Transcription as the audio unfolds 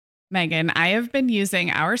Megan, I have been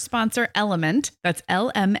using our sponsor Element, that's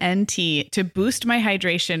LMNT, to boost my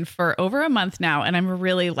hydration for over a month now, and I'm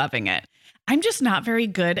really loving it. I'm just not very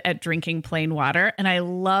good at drinking plain water, and I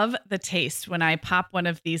love the taste when I pop one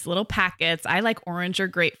of these little packets. I like orange or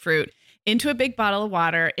grapefruit into a big bottle of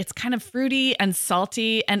water. It's kind of fruity and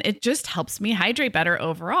salty, and it just helps me hydrate better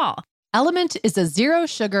overall. Element is a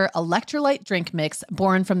zero-sugar electrolyte drink mix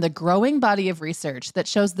born from the growing body of research that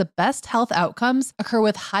shows the best health outcomes occur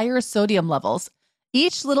with higher sodium levels.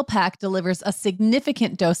 Each little pack delivers a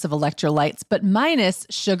significant dose of electrolytes, but minus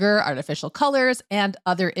sugar, artificial colors, and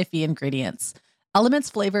other iffy ingredients. Element's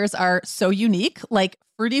flavors are so unique, like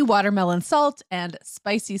fruity watermelon salt and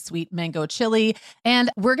spicy sweet mango chili. And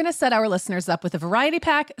we're going to set our listeners up with a variety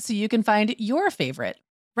pack so you can find your favorite.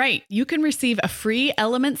 Right. You can receive a free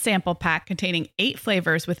Element sample pack containing 8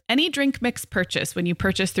 flavors with any drink mix purchase when you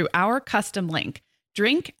purchase through our custom link,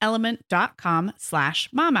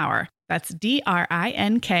 drinkelement.com/momhour. That's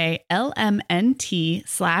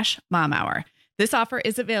DRINKLMNT/momhour. This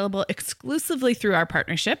is available exclusively through our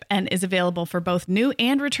partnership and is available for both new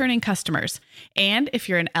and returning customers. And if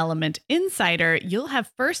you're an Element insider, you'll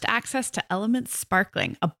have first access to Element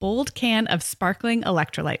Sparkling, a bold can of sparkling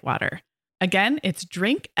electrolyte water. Again, it's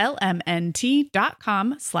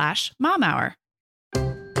drinklmnt.com/momhour.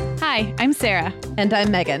 Hi, I'm Sarah. And I'm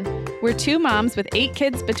Megan. We're 2 moms with 8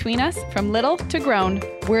 kids between us, from little to grown.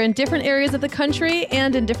 We're in different areas of the country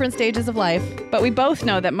and in different stages of life. But we both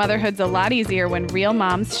know that motherhood's a lot easier when real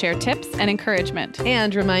moms share tips and encouragement.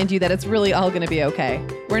 And remind you that it's really all going to be okay.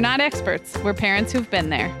 We're not experts. We're parents who've been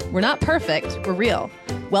there. We're not perfect. We're real.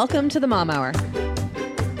 Welcome to the Mom Hour.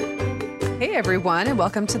 Hey everyone, and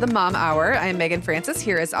welcome to the Mom Hour. I'm Megan Francis,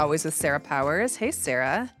 here as always with Sarah Powers. Hey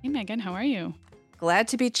Sarah. Hey Megan, how are you? Glad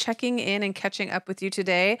to be checking in and catching up with you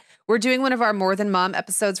today. We're doing one of our More Than Mom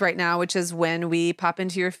episodes right now, which is when we pop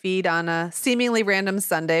into your feed on a seemingly random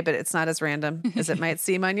Sunday, but it's not as random as it might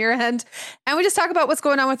seem on your end. And we just talk about what's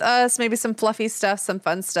going on with us, maybe some fluffy stuff, some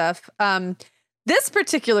fun stuff. This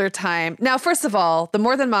particular time, now, first of all, the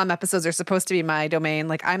More Than Mom episodes are supposed to be my domain.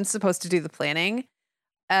 Like, I'm supposed to do the planning.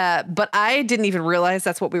 But I didn't even realize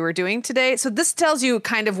that's what we were doing today. So this tells you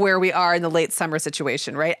kind of where we are in the late summer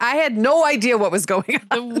situation, right? I had no idea what was going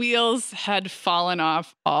on. The wheels had fallen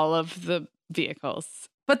off all of the vehicles.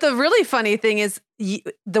 But the really funny thing is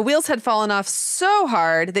the wheels had fallen off so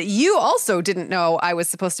hard that you also didn't know I was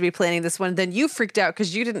supposed to be planning this one. Then you freaked out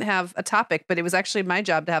because you didn't have a topic, but it was actually my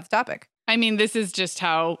job to have the topic. I mean, this is just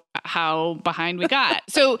how behind we got.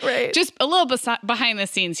 So right. Just a little behind the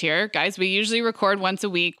scenes here, guys. We usually record once a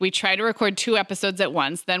week. We try to record 2 episodes at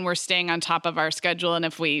once. Then we're staying on top of our schedule. And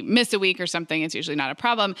if we miss a week or something, it's usually not a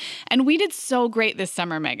problem. And we did so great this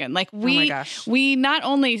summer, Megan. Like we not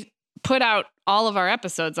only put out all of our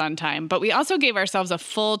episodes on time, but we also gave ourselves a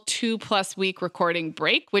full 2+ week recording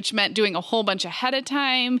break, which meant doing a whole bunch ahead of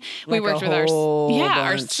time. We worked with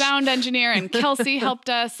our sound engineer, and Kelsey helped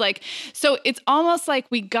us. So it's almost like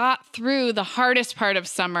we got through the hardest part of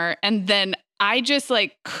summer, and then I just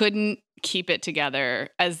couldn't keep it together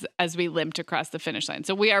as we limped across the finish line.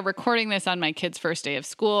 So we are recording this on my kid's first day of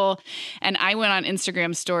school, and I went on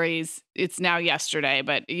Instagram stories. It's now yesterday,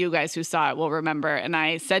 but you guys who saw it will remember. And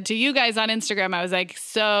I said to you guys on Instagram, I was like,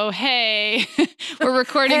 so, hey, we're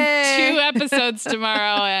recording 2 episodes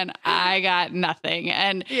tomorrow, and I got nothing.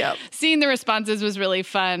 And seeing the responses was really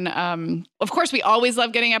fun. Of course, we always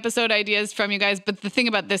love getting episode ideas from you guys. But the thing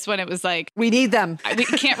about this one, it was like, we need them. We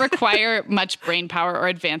can't require much brain power or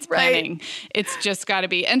advanced planning. Right. It's just got to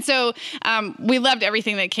be. And so we loved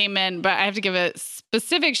everything that came in. But I have to give a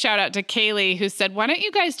specific shout out to Kaylee, who said, why don't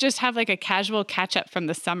you guys just have a casual catch up from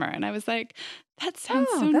the summer? And I was like, that sounds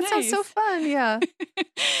so nice. That sounds so fun. Yeah.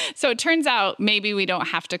 So it turns out maybe we don't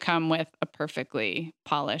have to come with a perfectly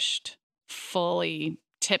polished, fully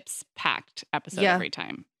tips packed episode every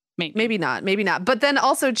time. Maybe not. But then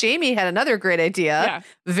also Jamie had another great idea,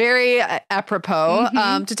 very apropos,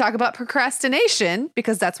 to talk about procrastination,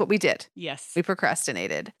 because that's what we did. Yes. We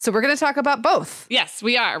procrastinated. So we're going to talk about both. Yes,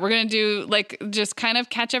 we are. We're going to do just kind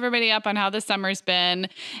of catch everybody up on how the summer's been,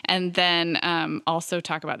 and then also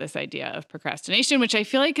talk about this idea of procrastination, which I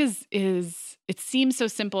feel like is it seems so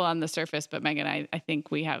simple on the surface, but Megan, I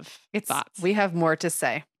think we have thoughts. We have more to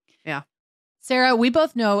say. Yeah. Sarah, we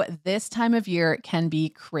both know this time of year can be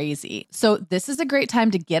crazy. So this is a great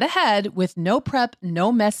time to get ahead with no prep,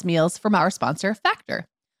 no mess meals from our sponsor, Factor.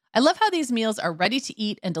 I love how these meals are ready to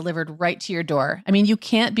eat and delivered right to your door. I mean, you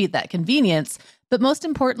can't beat that convenience, but most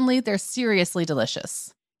importantly, they're seriously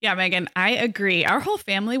delicious. Yeah, Megan, I agree. Our whole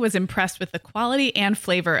family was impressed with the quality and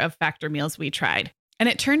flavor of Factor meals we tried. And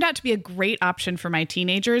it turned out to be a great option for my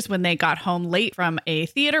teenagers when they got home late from a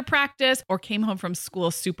theater practice or came home from school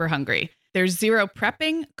super hungry. There's zero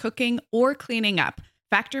prepping, cooking, or cleaning up.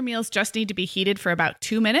 Factor meals just need to be heated for about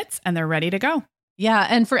 2 minutes and they're ready to go. Yeah,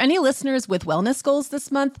 and for any listeners with wellness goals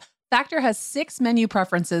this month, Factor has 6 menu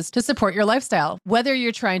preferences to support your lifestyle. Whether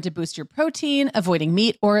you're trying to boost your protein, avoiding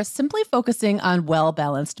meat, or simply focusing on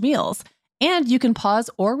well-balanced meals. And you can pause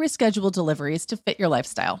or reschedule deliveries to fit your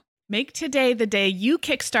lifestyle. Make today the day you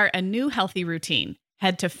kickstart a new healthy routine.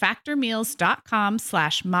 Head to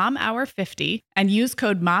factormeals.com/momhour50 and use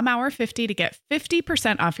code momhour50 to get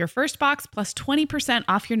 50% off your first box plus 20%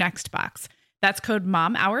 off your next box. That's code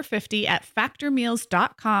momhour50 at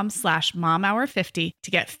factormeals.com/momhour50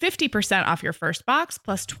 to get 50% off your first box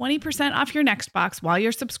plus 20% off your next box while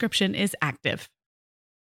your subscription is active.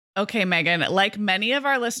 Okay, Megan, like many of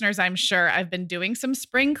our listeners, I'm sure I've been doing some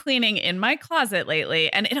spring cleaning in my closet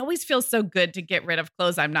lately, and it always feels so good to get rid of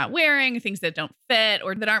clothes I'm not wearing, things that don't fit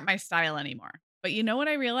or that aren't my style anymore. But you know what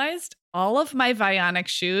I realized? All of my Vionic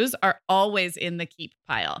shoes are always in the keep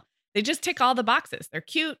pile. They just tick all the boxes. They're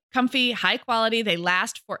cute, comfy, high quality. They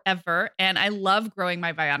last forever. And I love growing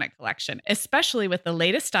my Vionic collection, especially with the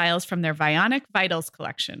latest styles from their Vionic Vitals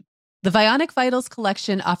collection. The Vionic Vitals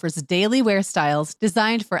collection offers daily wear styles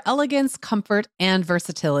designed for elegance, comfort, and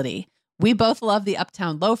versatility. We both love the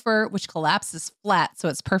Uptown loafer, which collapses flat, so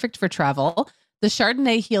it's perfect for travel. The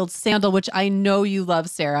Chardonnay heeled sandal, which I know you love,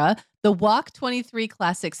 Sarah. The Walk 23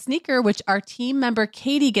 classic sneaker, which our team member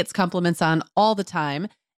Katie gets compliments on all the time.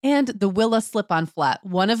 And the Willa slip-on flat,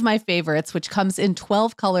 one of my favorites, which comes in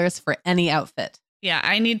 12 colors for any outfit. Yeah,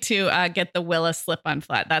 I need to get the Willa slip-on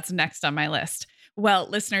flat. That's next on my list. Well,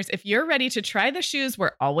 listeners, if you're ready to try the shoes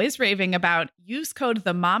we're always raving about, use code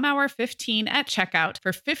TheMomHour15 at checkout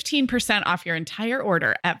for 15% off your entire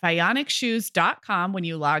order at VionicShoes.com when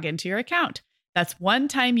you log into your account. That's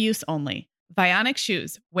one-time use only. Vionic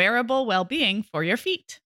Shoes, wearable well-being for your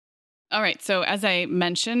feet. All right. So as I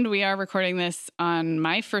mentioned, we are recording this on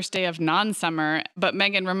my first day of non-summer. But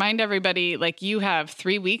Megan, remind everybody, like you have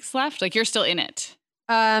 3 weeks left. Like you're still in it.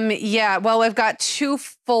 Yeah. Well, we've got 2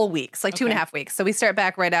 full weeks, like 2.5 weeks. So we start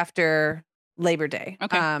back right after Labor Day.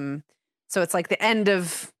 Okay. So it's like the end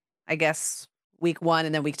of, I guess, week 1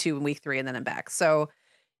 and then week 2 and week 3 and then I'm back. So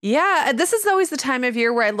yeah, this is always the time of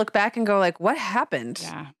year where I look back and go like, what happened?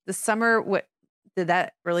 Yeah. The summer, what did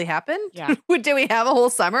that really happen? Yeah. Did we have a whole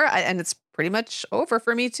summer? And it's pretty much over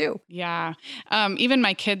for me too. Yeah. Even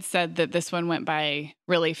my kids said that this one went by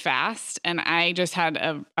really fast. And I just had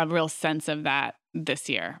a real sense of that this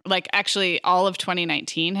year. Like actually all of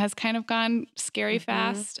 2019 has kind of gone scary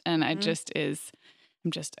fast. And I'm just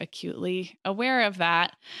acutely aware of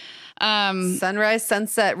that. Sunrise,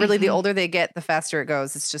 sunset, really the older they get, the faster it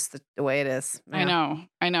goes. It's just the way it is. Yeah.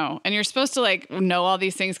 I know. And you're supposed to like know all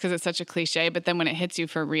these things because it's such a cliche, but then when it hits you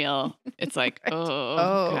for real, it's like, Right.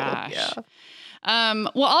 oh gosh. Yeah.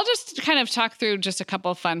 Well, I'll just kind of talk through just a couple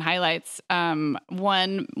of fun highlights.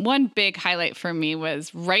 One big highlight for me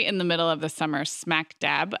was right in the middle of the summer, smack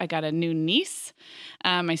dab. I got a new niece.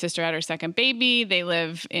 My sister had her second baby. They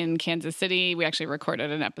live in Kansas City. We actually recorded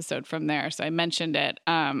an episode from there, so I mentioned it.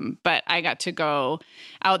 But I got to go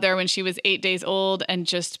out there when she was 8 days old and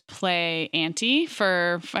just play auntie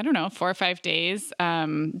for, 4 or 5 days.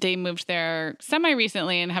 They moved there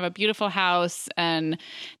semi-recently and have a beautiful house and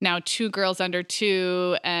now 2 girls under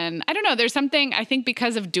 2. And I don't know, there's something, I think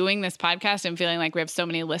because of doing this podcast and feeling like we have so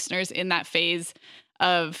many listeners in that phase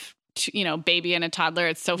of, baby and a toddler.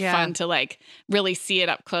 It's so fun to like really see it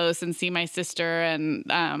up close and see my sister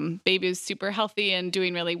and baby is super healthy and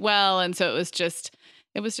doing really well. And so it was just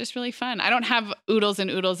really fun. I don't have oodles and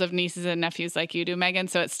oodles of nieces and nephews like you do, Megan.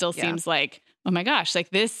 So it still seems like, oh my gosh, like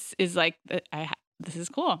this is like, this is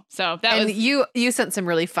cool. So that was. You sent some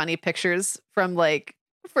really funny pictures from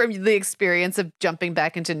the experience of jumping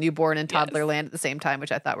back into newborn and toddler land at the same time,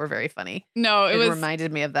 which I thought were very funny. No, it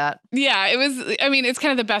reminded me of that. Yeah, it was. I mean, it's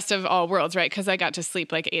kind of the best of all worlds, right? Because I got to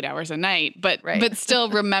sleep like 8 hours a night, but still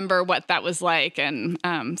remember what that was like, and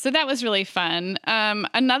so that was really fun.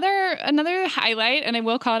 Another highlight, and I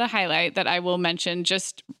will call it a highlight that I will mention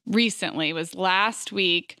just recently was last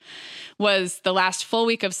week was the last full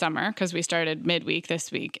week of summer because we started midweek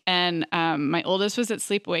this week, and my oldest was at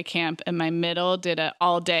sleepaway camp, and my middle did a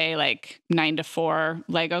all day like 9 to 4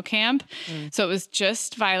 Lego camp. So it was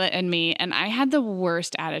just Violet and me. And I had the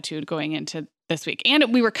worst attitude going into this week.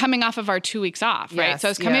 And we were coming off of our 2 weeks off, right? Yes, So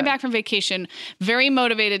I was coming back from vacation, very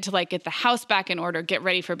motivated to like get the house back in order, get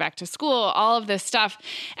ready for back to school, all of this stuff.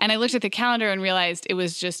 And I looked at the calendar and realized it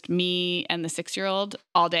was just me and the 6-year-old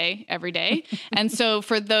all day, every day. And so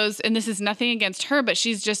for those, and this is nothing against her, but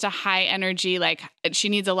she's just a high energy, like she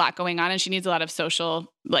needs a lot going on and she needs a lot of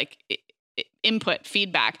social, like input,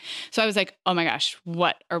 feedback. So I was like, oh my gosh,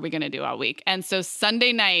 what are we going to do all week? And so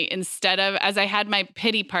Sunday night, instead of, as I had my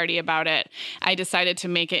pity party about it, I decided to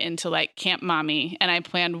make it into like Camp Mommy. And I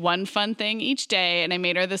planned one fun thing each day. And I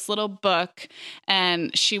made her this little book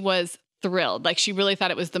and she was thrilled. Like she really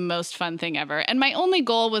thought it was the most fun thing ever. And my only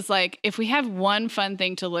goal was like, if we have one fun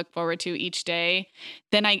thing to look forward to each day,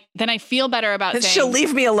 then I feel better about saying she'll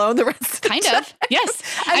leave me alone the rest of the kind time. of. Yes.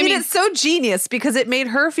 I mean, it's so genius because it made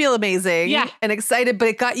her feel amazing and excited, but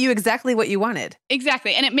it got you exactly what you wanted.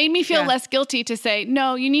 Exactly. And it made me feel less guilty to say,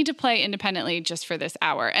 no, you need to play independently just for this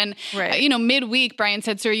hour. And, midweek, Brian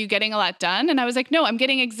said, so are you getting a lot done? And I was like, no, I'm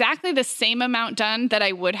getting exactly the same amount done that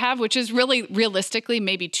I would have, which is really realistically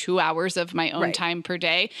maybe 2 hours of my own time per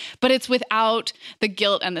day, but it's without the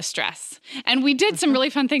guilt and the stress. And we did some really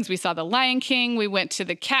fun things. We saw The Lion King. We went to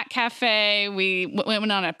the cat cafe. We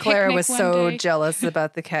went on a picnic. Clara was so day. jealous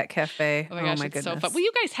about the cat cafe. Oh my gosh, my it's goodness. so fun. Well,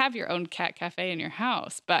 you guys have your own cat cafe in your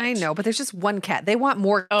house, but I know, but there's just one cat. They want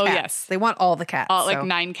more cats. Oh, yes. They want all the cats. All, like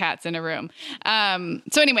 9 cats in a room.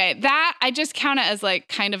 So anyway, that I just count it as like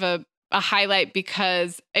kind of a highlight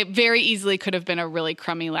because it very easily could have been a really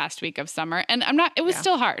crummy last week of summer. And it was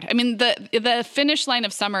still hard. I mean, the finish line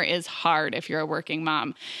of summer is hard if you're a working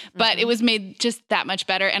mom, but it was made just that much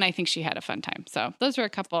better. And I think she had a fun time. So those were a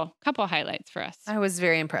couple highlights for us. I was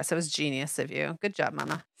very impressed. It was genius of you. Good job,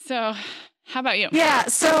 Mama. So how about you? Yeah.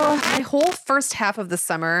 So my whole first half of the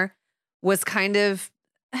summer was kind of,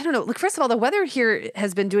 I don't know. Look, first of all, the weather here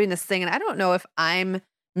has been doing this thing. And I don't know if I'm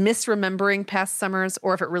misremembering past summers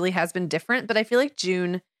or if it really has been different, but I feel like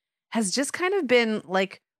June has just kind of been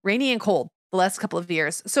like rainy and cold the last couple of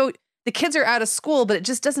years. So the kids are out of school, but it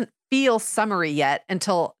just doesn't feel summery yet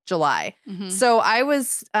until July. Mm-hmm. So I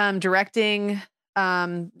was directing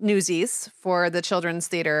Newsies for the children's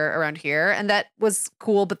theater around here, and that was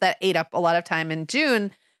cool, but that ate up a lot of time in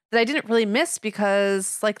June that I didn't really miss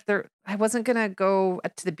because I wasn't going to go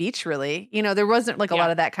to the beach really. There wasn't like a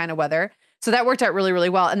lot of that kind of weather. So that worked out really, really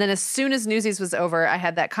well. And then as soon as Newsies was over, I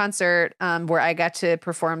had that concert where I got to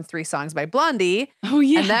perform 3 songs by Blondie. Oh,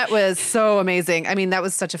 yeah. And that was so amazing. I mean, that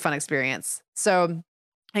was such a fun experience. So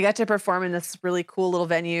I got to perform in this really cool little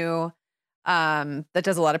venue that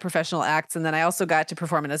does a lot of professional acts. And then I also got to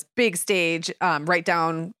perform in this big stage right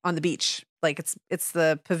down on the beach. Like it's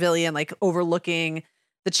the pavilion, like overlooking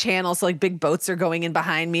the channel, so like big boats are going in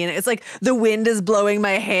behind me, and it's like the wind is blowing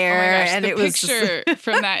my hair. Oh my gosh, and the it was picture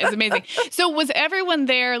from that is amazing. So was everyone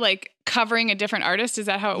there like covering a different artist? Is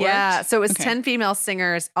that how it worked? Yeah. So it was 10 female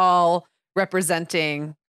singers, all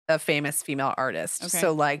representing a famous female artist. Okay.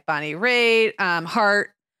 So like Bonnie Raitt,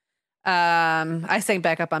 Hart. I sang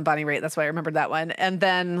back up on Bonnie Raitt. That's why I remembered that one. And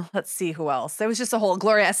then let's see who else. There was just a whole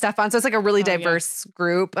Gloria Estefan. So it's like a really diverse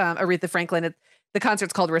group. Aretha Franklin. The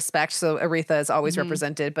concert's called Respect, so Aretha is always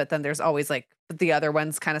represented, but then there's always like the other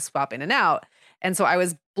ones kind of swap in and out. And so I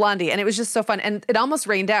was Blondie, and it was just so fun. And it almost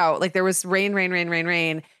rained out. Like there was rain.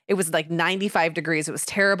 It was like 95 degrees. It was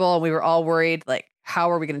terrible. And we were all worried, like,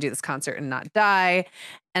 how are we going to do this concert and not die?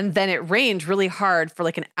 And then it rained really hard for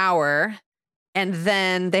like an hour. And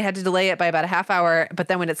then they had to delay it by about a half hour. But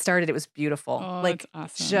then when it started, it was beautiful. Oh, like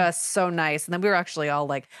that's awesome. just so nice. And then we were actually all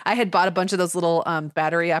like, I had bought a bunch of those little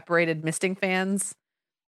battery operated misting fans,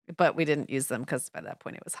 but we didn't use them because by that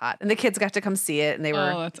point it was hot. And the kids got to come see it and they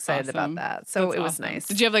were excited about that. So that's it was awesome. nice.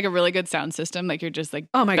 Did you have like a really good sound system? Like you're just like,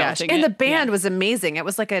 oh my gosh. belting And it? the band was amazing. It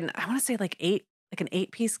was like I want to say like an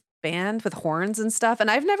 8-piece band with horns and stuff. And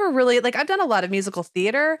I've never really, like, I've done a lot of musical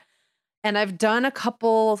theater. And I've done a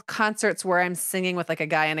couple concerts where I'm singing with like a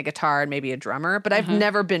guy and a guitar and maybe a drummer, but I've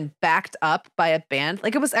never been backed up by a band.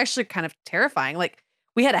 Like it was actually kind of terrifying. Like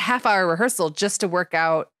we had a half-hour rehearsal just to work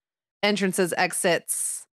out entrances,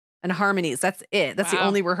 exits, and harmonies. That's it. That's the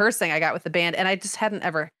only rehearsing I got with the band. And I just hadn't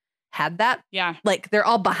ever had that. Yeah. Like they're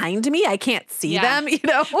all behind me. I can't see them,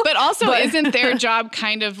 But also isn't their job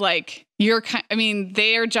kind of like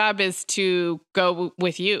their job is to go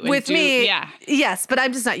with you. With me. Yeah. Yes, but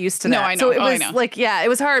I'm just not used to that. No, I know. So it was I know. like, it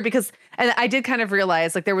was hard because, and I did kind of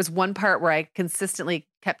realize like there was one part where I consistently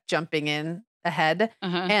kept jumping in ahead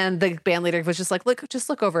and the band leader was just like,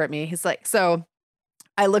 look over at me. He's like, so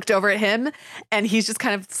I looked over at him and he's just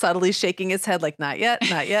kind of subtly shaking his head like, not yet,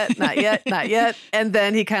 not yet, not yet, not yet. And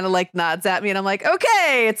then he kind of like nods at me and I'm like,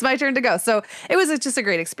 okay, it's my turn to go. So it was just a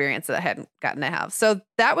great experience that I hadn't gotten to have. So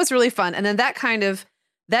that was really fun. And then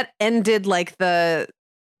that ended like the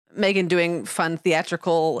Megan doing fun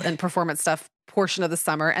theatrical and performance stuff portion of the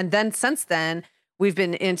summer. And then since then, we've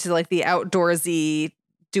been into like the outdoorsy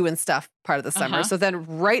doing stuff part of the summer. So then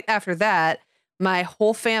right after that, my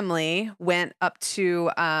whole family went up to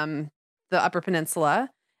the Upper Peninsula.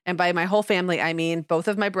 And by my whole family, I mean both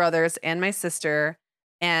of my brothers and my sister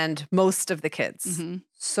and most of the kids.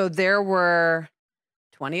 So there were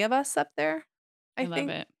 20 of us up there, I think. Love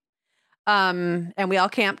it. And we all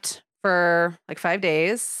camped for like 5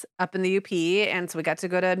 days up in the UP. And so we got to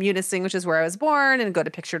go to Munising, which is where I was born, and go to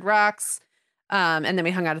Pictured Rocks. And then we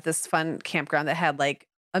hung out at this fun campground that had like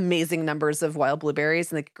amazing numbers of wild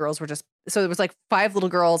blueberries. And the girls were so there was like 5 little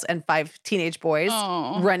girls and 5 teenage boys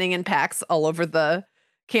running in packs all over the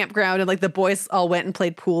campground. And like the boys all went and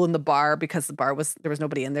played pool in the bar because there was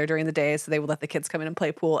nobody in there during the day. So they would let the kids come in and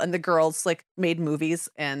play pool. And the girls like made movies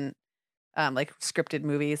and like scripted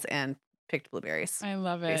movies and picked blueberries. I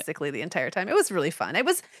love it. Basically the entire time. It was really fun.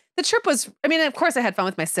 The trip was, I mean, of course I had fun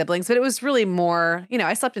with my siblings, but it was really more,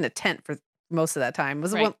 I slept in a tent for most of that time.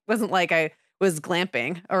 It wasn't like I was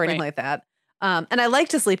glamping or anything like that. And I like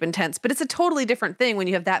to sleep in tents, but it's a totally different thing when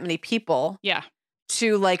you have that many people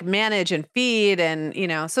to like manage and feed. And,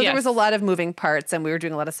 so there was a lot of moving parts and we were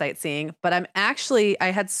doing a lot of sightseeing, but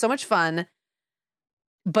I had so much fun,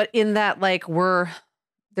 but in that like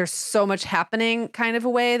there's so much happening kind of a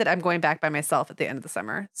way that I'm going back by myself at the end of the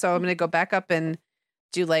summer. So I'm going to go back up and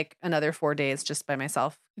do like another 4 days just by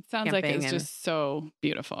myself. It sounds like it's just so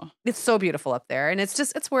beautiful. It's so beautiful up there. And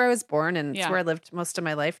it's where I was born and it's where I lived most of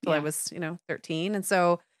my life till I was, 13. And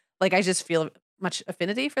so like, I just feel much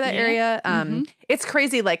affinity for that area. It's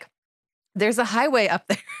crazy. Like there's a highway up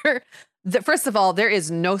there that first of all, there is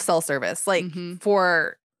no cell service, like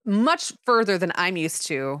for much further than I'm used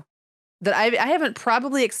to. That I haven't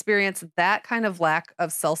probably experienced that kind of lack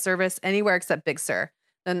of cell service anywhere except Big Sur.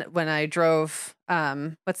 Then when I drove,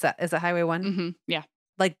 what's that? Is it Highway 1? Yeah.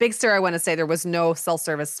 Like Big Sur, I want to say there was no cell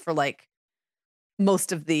service for like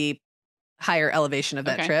most of the higher elevation of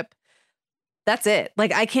that trip. That's it.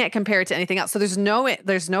 Like I can't compare it to anything else. So there's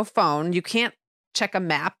no phone. You can't check a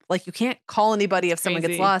map. Like you can't call anybody if someone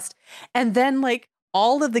gets lost. And then like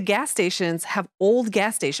all of the gas stations have old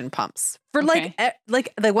gas station pumps for like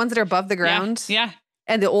the ones that are above the ground. Yeah.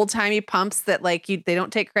 And the old timey pumps that like they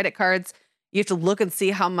don't take credit cards. You have to look and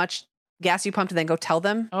see how much gas you pumped and then go tell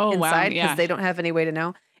them inside because they don't have any way to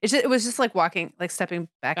know. It was just like stepping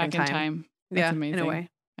back in time. That's amazing. In a way.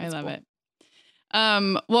 I love it.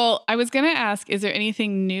 Well, I was going to ask, is there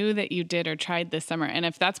anything new that you did or tried this summer? And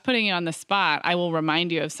if that's putting you on the spot, I will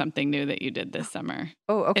remind you of something new that you did this summer.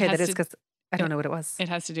 Oh, okay. That is because I don't know what it was. It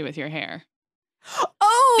has to do with your hair.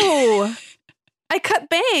 Oh, I cut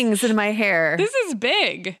bangs in my hair. This is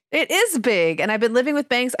big. It is big. And I've been living with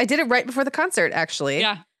bangs. I did it right before the concert, actually.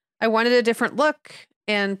 Yeah. I wanted a different look.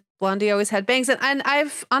 And Blondie always had bangs. And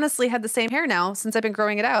I've honestly had the same hair now since I've been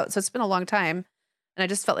growing it out. So it's been a long time. And I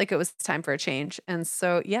just felt like it was time for a change. And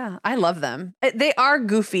so, yeah, I love them. They are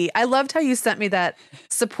goofy. I loved how you sent me that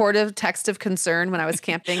supportive text of concern when I was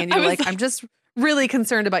camping. And you were like, I'm just really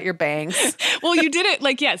concerned about your bangs. Well, you did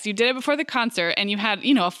it you did it before the concert and you had,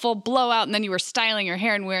 a full blowout and then you were styling your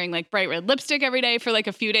hair and wearing like bright red lipstick every day for like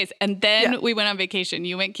a few days. And then we went on vacation.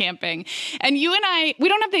 You went camping and you and I, we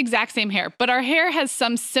don't have the exact same hair, but our hair has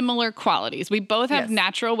some similar qualities. We both have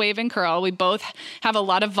natural wave and curl. We both have a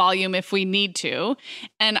lot of volume if we need to.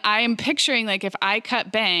 And I am picturing like if I cut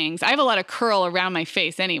bangs, I have a lot of curl around my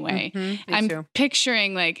face anyway. I'm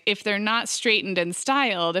picturing like if they're not straightened and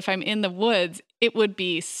styled, if I'm in the woods, it would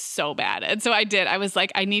be so bad. And so I was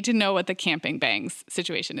like, I need to know what the camping bangs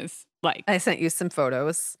situation is like. I sent you some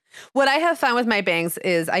photos. What I have found with my bangs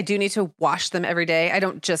is I do need to wash them every day. I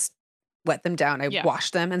don't just wet them down. I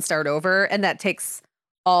wash them and start over. And that takes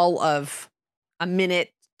all of a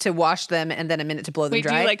minute to wash them and then a minute to blow them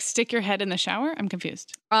dry. Do you like stick your head in the shower? I'm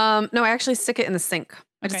confused. No, I actually stick it in the sink.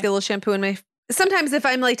 I just get a little shampoo in my... Sometimes if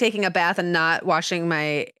I'm like taking a bath and not washing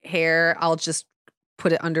my hair, I'll just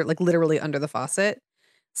put it under, like literally under the faucet.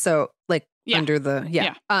 So like under the,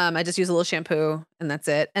 I just use a little shampoo and that's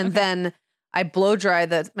it. And then I blow dry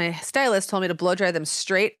my stylist told me to blow dry them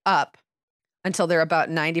straight up until they're about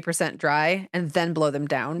 90% dry and then blow them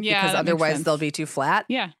down because otherwise they'll be too flat.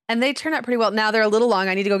 Yeah. And they turn out pretty well. Now they're a little long.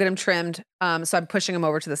 I need to go get them trimmed. So I'm pushing them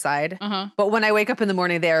over to the side. But when I wake up in the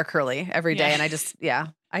morning, they are curly every day. And I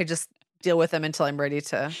just deal with them until I'm ready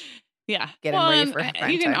to Yeah. get them ready for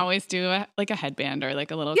prime you can time. always do a headband or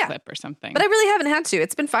like a little clip or something. But I really haven't had to.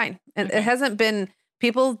 It's been fine. And it hasn't been,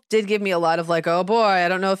 people did give me a lot of like, oh boy, I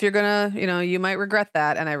don't know if you're going to, you might regret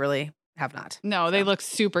that. And I really have not. No, they look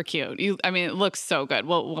super cute. It looks so good.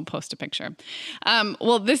 We'll post a picture.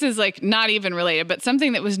 Well, this is like not even related, but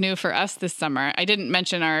something that was new for us this summer. I didn't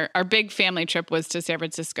mention our big family trip was to San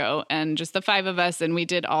Francisco and just the 5 of us. And we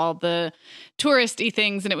did all the touristy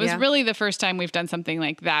things. And it was really the first time we've done something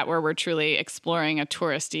like that where we're truly exploring a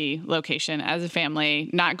touristy location as a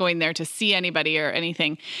family, not going there to see anybody or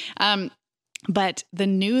anything. But the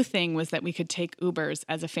new thing was that we could take Ubers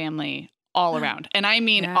as a family all around. And I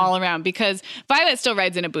mean all around, because Violet still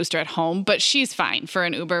rides in a booster at home, but she's fine for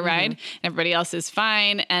an Uber ride. Everybody else is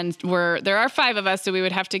fine. And there are 5 of us, so we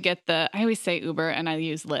would have to get I always say Uber and I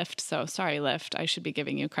use Lyft. So sorry, Lyft. I should be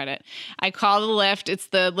giving you credit. I call the Lyft. It's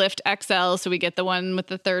the Lyft XL. So we get the one with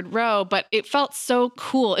the 3rd row, but it felt so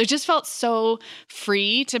cool. It just felt so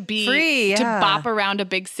free to be, to bop around a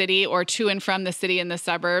big city or to and from the city and the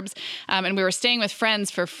suburbs. And we were staying with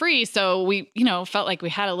friends for free. So we, felt like we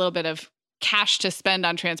had a little bit of cash to spend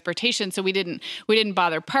on transportation. So we didn't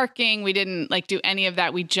bother parking. We didn't do any of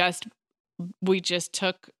that. We just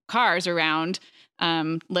took cars around,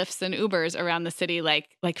 Lyfts and Ubers around the city, like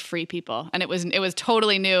free people. And it was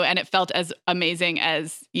totally new. And it felt as amazing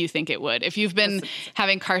as you think it would. If you've been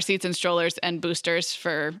having car seats and strollers and boosters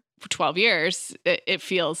for 12 years, it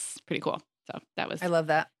feels pretty cool. So I love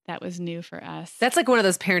that. That was new for us. That's like one of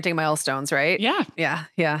those parenting milestones, right? Yeah.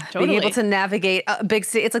 Yeah. Totally. Being able to navigate a big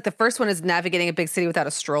city. It's like the first one is navigating a big city without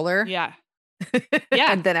a stroller. Yeah.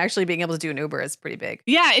 And then actually being able to do an Uber is pretty big.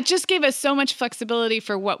 Yeah. It just gave us so much flexibility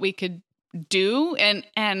for what we could do. And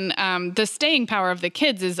the staying power of the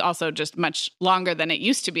kids is also just much longer than it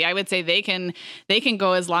used to be. I would say they can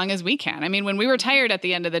go as long as we can. I mean, when we were tired at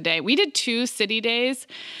the end of the day, we did 2 city days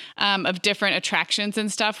of different attractions and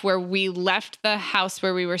stuff where we left the house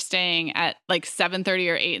where we were staying at like 7:30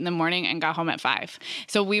 or 8 in the morning and got home at 5.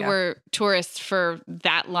 So we were tourists for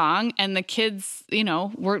that long, and the kids, they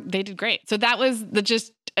did great. So that was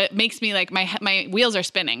it makes me like my wheels are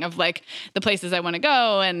spinning of like the places I want to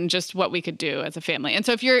go and just what we could do as a family. And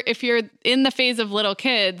so if you're in the phase of little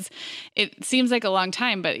kids, it seems like a long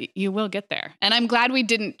time, but you will get there. And I'm glad we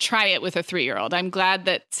didn't try it with a 3-year-old. I'm glad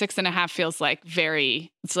that 6.5 feels like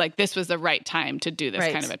it's like this was the right time to do this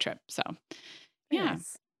kind of a trip. So yeah.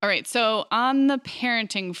 Yes. All right. So on the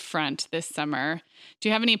parenting front this summer, do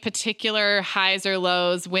you have any particular highs or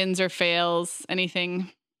lows, wins or fails,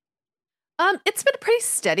 anything? It's been pretty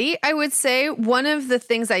steady, I would say. One of the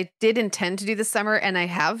things I did intend to do this summer, and I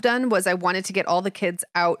have done, was I wanted to get all the kids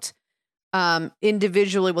out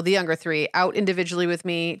individually, the younger 3, out individually with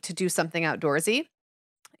me to do something outdoorsy.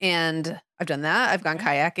 And I've done that. I've gone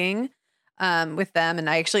kayaking with them. And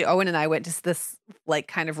Owen and I went to this like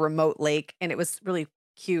kind of remote lake, and it was really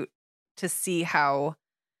cute to see how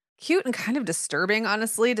cute and kind of disturbing,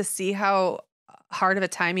 honestly, to see how hard of a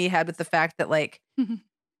time he had with the fact that like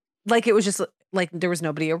it was just like there was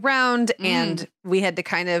nobody around, and we had to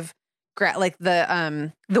kind of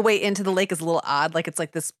the way into the lake is a little odd. Like it's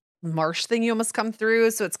like this marsh thing you almost come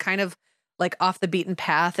through. So it's kind of like off the beaten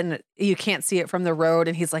path and you can't see it from the road.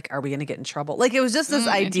 And he's like, are we going to get in trouble? Like it was just this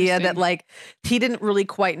idea that like he didn't really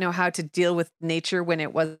quite know how to deal with nature when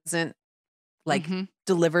it wasn't like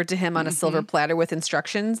delivered to him on a silver platter with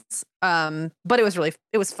instructions. But it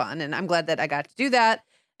was fun. And I'm glad that I got to do that.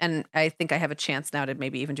 And I think I have a chance now to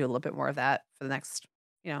maybe even do a little bit more of that for the next,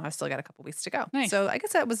 I've still got a couple weeks to go. Nice. So I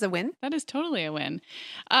guess that was a win. That is totally a win.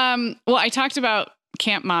 Well, I talked about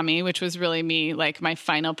Camp Mommy, which was really me, like my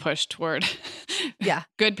final push toward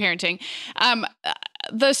good parenting.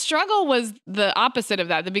 The struggle was the opposite of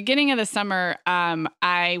that. The beginning of the summer,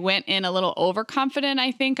 I went in a little overconfident,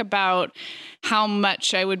 I think, about how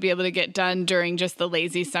much I would be able to get done during just the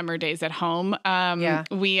lazy summer days at home.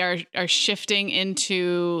 We are shifting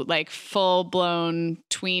into like full-blown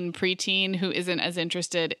tween preteen who isn't as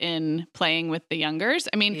interested in playing with the youngers.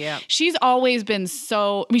 I mean, she's always been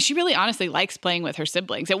she really honestly likes playing with her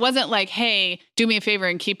siblings. It wasn't like, hey, do me a favor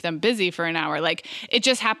and keep them busy for an hour. Like it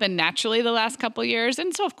just happened naturally the last couple of years.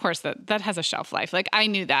 And so of course that has a shelf life. Like I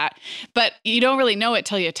knew that, but you don't really know it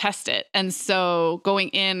till you test it. And so going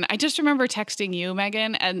in, I just remember texting you,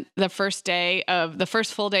 Megan, and the first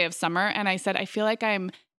full day of summer. And I said, I feel like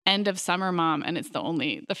I'm end of summer mom. And it's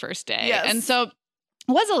the first day. Yes. And so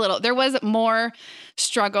there was more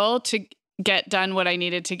struggle to get done what I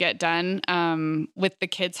needed to get done with the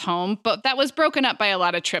kids home, but that was broken up by a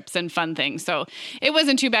lot of trips and fun things. So it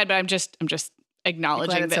wasn't too bad, but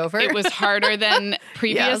acknowledging it's that over? it was harder than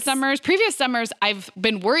previous Yes. summers. Previous summers, I've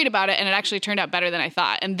been worried about it, and it actually turned out better than I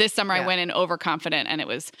thought. And this summer, I went in overconfident, and it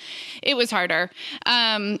was harder.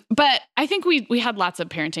 But I think we had lots of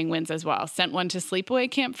parenting wins as well. Sent one to sleepaway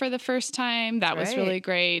camp for the first time. That was really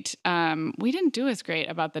great. We didn't do as great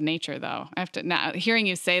about the nature, though. I have to now hearing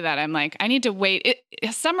you say that, I'm like, I need to wait.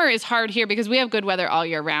 Summer is hard here because we have good weather all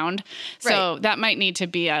year round. So that might need to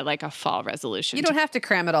be a fall resolution. You don't have to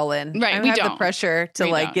cram it all in. Right. I don't We have don't. the pressure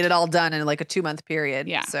to get it all done in a 2-month period.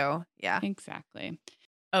 Yeah. So yeah. Exactly.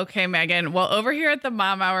 Okay, Megan. Well, over here at the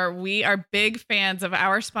Mom Hour, we are big fans of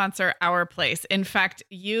our sponsor, Our Place. In fact,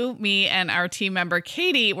 you, me, and our team member,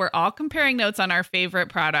 Katie, were all comparing notes on our favorite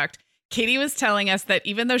product. Katie was telling us that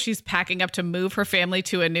even though she's packing up to move her family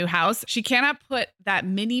to a new house, she cannot put that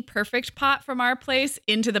mini perfect pot from Our Place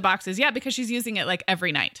into the boxes yet because she's using it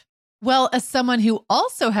every night. Well, as someone who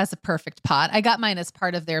also has a perfect pot, I got mine as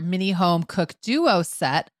part of their mini home cook duo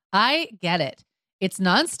set. I get it. It's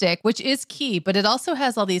nonstick, which is key, but it also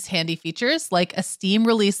has all these handy features like a steam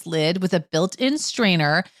release lid with a built-in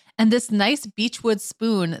strainer and this nice beechwood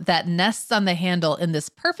spoon that nests on the handle in this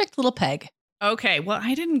perfect little peg. Okay, well,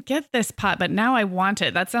 I didn't get this pot, but now I want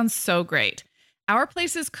it. That sounds so great. Our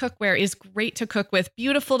Place's cookware is great to cook with,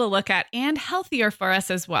 beautiful to look at, and healthier for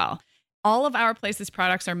us as well. All of Our Place's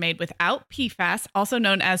products are made without PFAS, also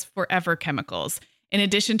known as forever chemicals. In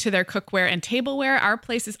addition to their cookware and tableware, Our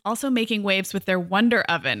Place is also making waves with their Wonder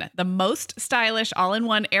Oven, the most stylish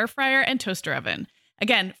all-in-one air fryer and toaster oven.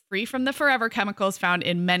 Again, free from the forever chemicals found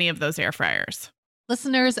in many of those air fryers.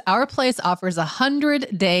 Listeners, Our Place offers a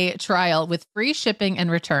 100-day trial with free shipping and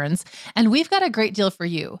returns, and we've got a great deal for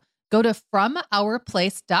you. Go to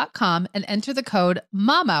FromOurPlace.com and enter the code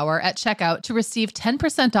MOMHOUR at checkout to receive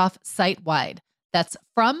 10% off site-wide. That's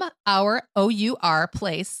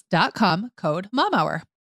FromOurPlace.com, code MOMHOUR.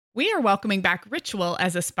 We are welcoming back Ritual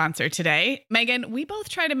as a sponsor today. Megan, we both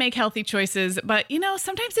try to make healthy choices, but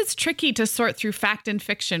sometimes it's tricky to sort through fact and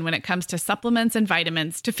fiction when it comes to supplements and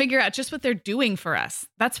vitamins to figure out just what they're doing for us.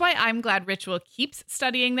 That's why I'm glad Ritual keeps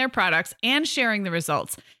studying their products and sharing the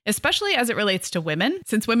results, especially as it relates to women,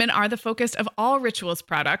 since women are the focus of all Ritual's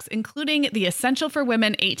products, including the Essential for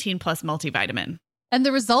Women 18 Plus multivitamin. And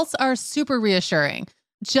the results are super reassuring.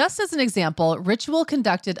 Just as an example, Ritual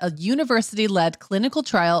conducted a university-led clinical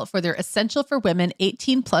trial for their Essential for Women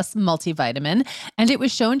 18 Plus multivitamin, and it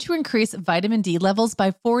was shown to increase vitamin D levels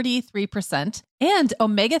by 43% and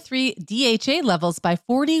omega-3 DHA levels by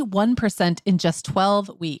 41% in just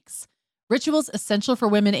 12 weeks. Ritual's Essential for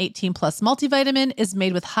Women 18 Plus multivitamin is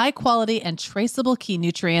made with high quality and traceable key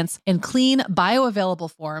nutrients in clean,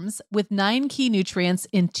 bioavailable forms with 9 key nutrients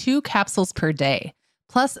in 2 capsules per day.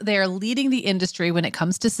 Plus, they are leading the industry when it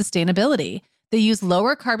comes to sustainability. They use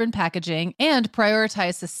lower carbon packaging and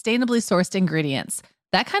prioritize sustainably sourced ingredients.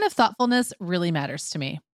 That kind of thoughtfulness really matters to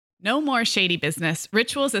me. No more shady business.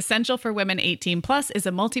 Ritual's Essential for Women 18 Plus is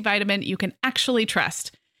a multivitamin you can actually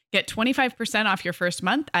trust. Get 25% off your first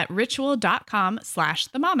month at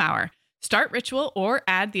ritual.com/themomhour. Start Ritual or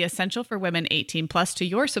add the Essential for Women 18 Plus to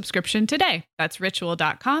your subscription today. That's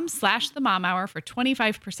ritual.com/themomhour for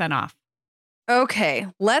 25% off. Okay,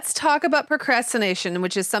 let's talk about procrastination,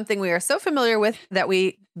 which is something we are so familiar with that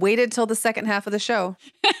we waited till the second half of the show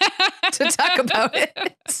to talk about it.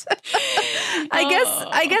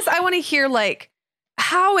 I guess I want to hear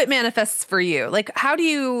how it manifests for you. How do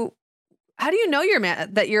you know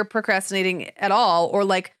that you're procrastinating at all, or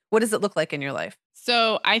what does it look like in your life?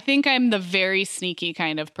 So I think I'm the very sneaky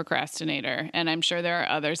kind of procrastinator, and I'm sure there are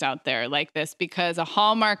others out there like this, because a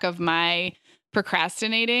hallmark of my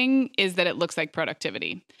procrastinating is that it looks like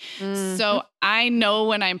productivity. Mm-hmm. So I know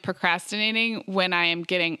when I'm procrastinating, when I am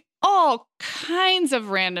getting all kinds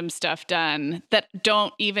of random stuff done that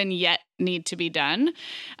don't even yet need to be done.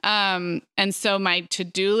 And so my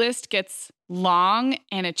to-do list gets long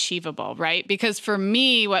and achievable, right? Because for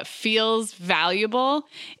me, what feels valuable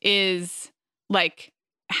is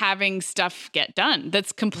having stuff get done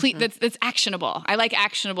that's complete, that's actionable. I like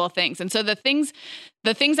actionable things. And so the things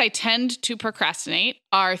I tend to procrastinate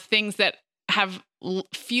are things that have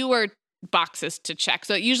fewer boxes to check.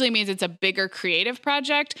 So it usually means it's a bigger creative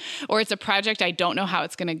project, or it's a project I don't know how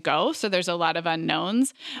it's going to go. So there's a lot of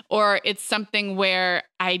unknowns, or it's something where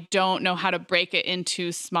I don't know how to break it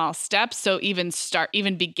into small steps. So even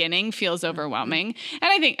beginning feels overwhelming.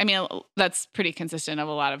 And I mean, that's pretty consistent of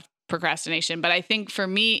a lot of procrastination. But I think for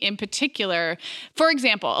me in particular, for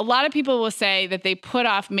example, a lot of people will say that they put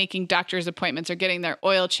off making doctor's appointments or getting their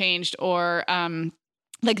oil changed or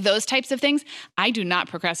like those types of things, I do not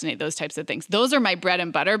procrastinate those types of things. Those are my bread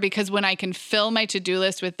and butter, because when I can fill my to-do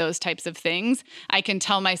list with those types of things, I can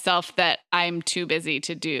tell myself that I'm too busy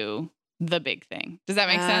to do the big thing. Does that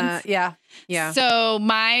make sense? Yeah. Yeah. So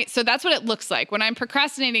that's what it looks like. When I'm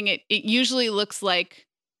procrastinating, it usually looks like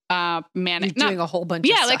manic. You're doing a whole bunch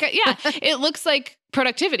of stuff. It looks like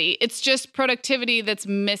productivity. It's just productivity that's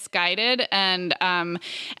misguided. And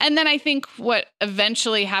then I think what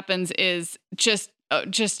eventually happens is just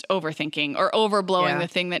overthinking or overblowing the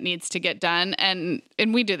thing that needs to get done. And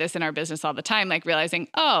we do this in our business all the time, like realizing,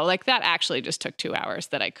 oh, like that actually just took 2 hours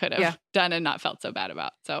that I could have done and not felt so bad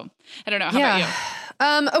about. So I don't know. How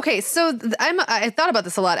about you? Okay. So I thought about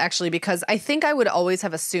this a lot, actually, because I think I would always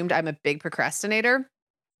have assumed I'm a big procrastinator,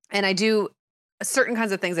 and I do certain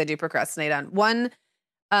kinds of things I do procrastinate on.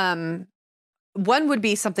 One would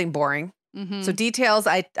be something boring. Mm-hmm. So details,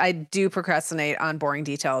 I do procrastinate on boring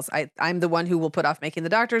details. I'm the one who will put off making the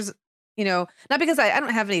doctor's, not because I don't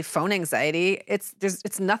have any phone anxiety.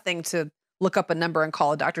 It's nothing to look up a number and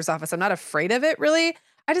call a doctor's office. I'm not afraid of it, really.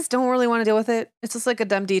 I just don't really want to deal with it. It's just like a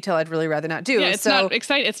dumb detail I'd really rather not do. Yeah, it's not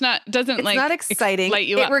exciting. It's not exciting. Light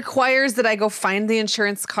you up. It requires that I go find the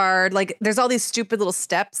insurance card. Like there's all these stupid little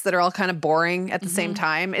steps that are all kind of boring at the same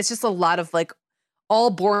time. It's just a lot of like all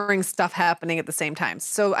boring stuff happening at the same time.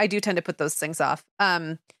 So I do tend to put those things off.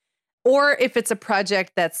 Or if it's a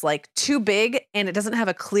project that's like too big and it doesn't have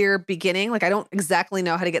a clear beginning, like I don't exactly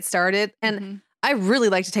know how to get started. And I really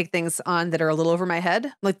like to take things on that are a little over my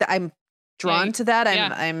head. Like I'm drawn to that.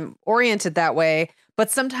 I'm oriented that way. But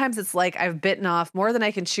sometimes it's like I've bitten off more than I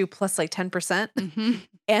can chew plus like 10%.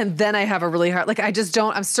 And then I have a really hard, like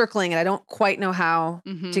I'm circling and I don't quite know how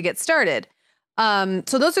to get started.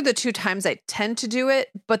 So those are the 2 times I tend to do it.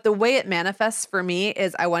 But the way it manifests for me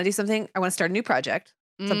is I want to do something. I want to start a new project,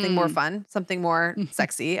 something more fun, something more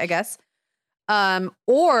sexy, I guess.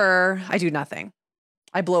 Or I do nothing.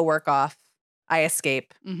 I blow work off. I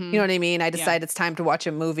escape. You know what I mean? I decide it's time to watch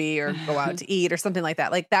a movie or go out to eat or something like that.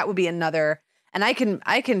 Like that would be another. And I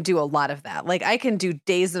can do a lot of that. Like I can do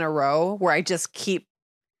days in a row where I just keep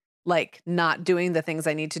like not doing the things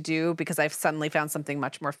I need to do because I've suddenly found something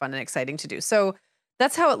much more fun and exciting to do. So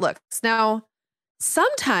that's how it looks. Now,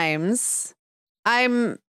 sometimes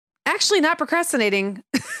I'm actually not procrastinating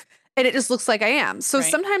and it just looks like I am. So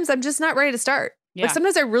sometimes I'm just not ready to start. Yeah. Like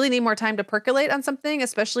sometimes I really need more time to percolate on something,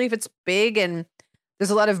 especially if it's big and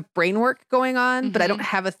there's a lot of brain work going on, but I don't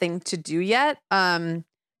have a thing to do yet.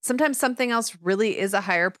 Sometimes something else really is a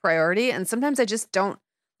higher priority. And sometimes I just don't.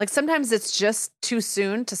 Like sometimes it's just too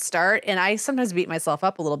soon to start. And I sometimes beat myself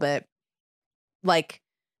up a little bit, like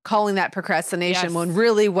calling that procrastination when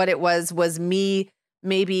really what it was me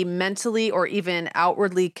maybe mentally or even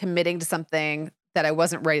outwardly committing to something that I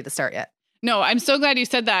wasn't ready to start yet. No, I'm so glad you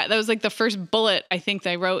said that. That was like the first bullet I think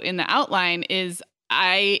I wrote in the outline is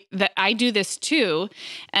I do this too.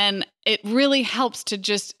 And it really helps to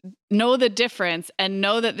just know the difference and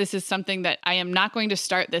know that this is something that I am not going to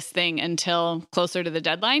start this thing until closer to the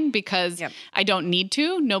deadline because I don't need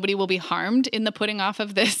to. Nobody will be harmed in the putting off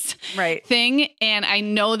of this thing. And I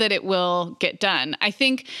know that it will get done. I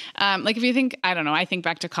think, like if you think, I don't know, I think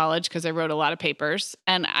back to college because I wrote a lot of papers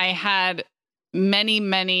and I had many,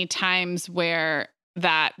 many times where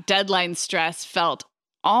that deadline stress felt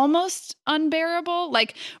almost unbearable.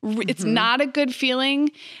 Like it's not a good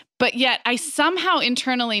feeling, but yet I somehow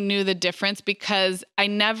internally knew the difference because I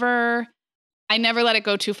never let it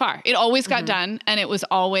go too far. It always got done and it was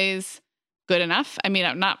always good enough. I mean,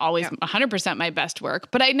 I'm not always 100% my best work,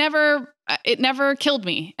 but it never killed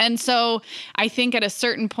me. And so I think at a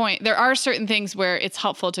certain point, there are certain things where it's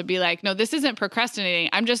helpful to be like, no, this isn't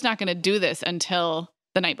procrastinating. I'm just not going to do this until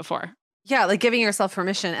the night before. Yeah, like giving yourself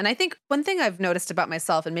permission. And I think one thing I've noticed about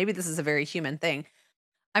myself, and maybe this is a very human thing,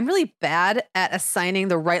 I'm really bad at assigning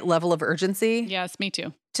the right level of urgency. Yes, me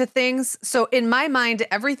too. To things. So in my mind,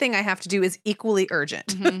 everything I have to do is equally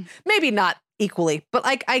urgent. Maybe not equally, but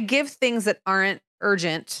like I give things that aren't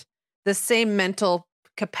urgent the same mental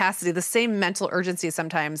capacity, the same mental urgency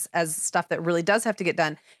sometimes as stuff that really does have to get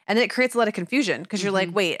done. And then it creates a lot of confusion because you're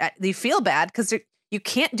like, wait, you feel bad because you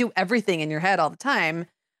can't do everything in your head all the time.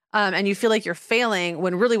 And you feel like you're failing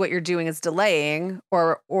when really what you're doing is delaying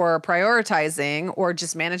or prioritizing or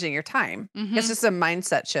just managing your time. It's just a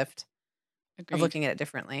mindset shift of looking at it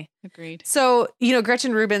differently. Agreed. So,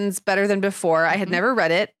 Gretchen Rubin's Better Than Before, I had never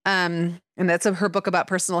read it. And that's her book about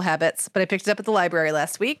personal habits, but I picked it up at the library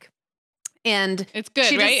last week. And it's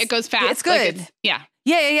good, right? It goes fast. It's good. Like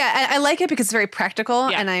yeah. I like it because it's very practical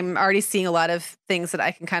and I'm already seeing a lot of things that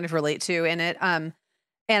I can kind of relate to in it.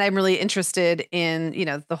 And I'm really interested in,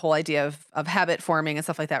 the whole idea of habit forming and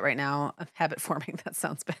stuff like that right now. Habit forming, that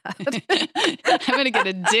sounds bad. I'm going to get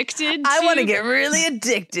addicted. I want to get really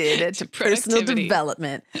addicted to personal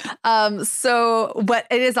development. But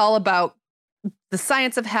it is all about the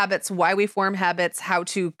science of habits, why we form habits, how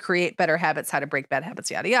to create better habits, how to break bad habits,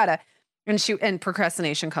 yada, yada. And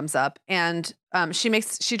procrastination comes up, and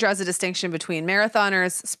she draws a distinction between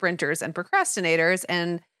marathoners, sprinters, and procrastinators.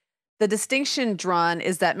 And the distinction drawn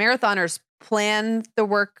is that marathoners plan the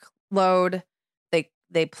workload,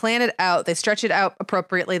 they plan it out, they stretch it out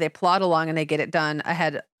appropriately, they plod along, and they get it done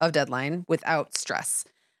ahead of deadline without stress.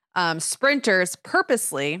 Sprinters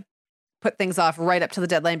purposely put things off right up to the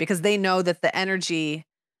deadline because they know that the energy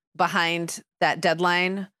behind that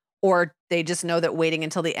deadline, or they just know that waiting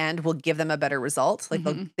until the end will give them a better result. Like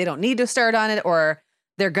they don't need to start on it, or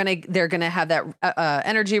they're gonna have that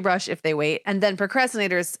energy rush if they wait. And then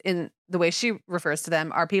procrastinators, in the way she refers to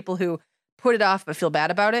them, are people who put it off but feel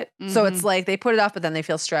bad about it. So it's like they put it off, but then they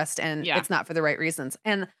feel stressed, and it's not for the right reasons.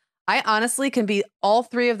 And I honestly can be all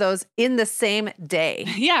three of those in the same day.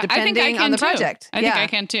 Yeah, depending I think I can on the too. project. I think I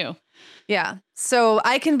can too. Yeah. So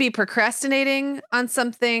I can be procrastinating on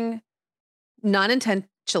something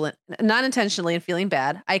non-intentionally and feeling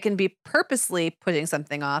bad. I can be purposely putting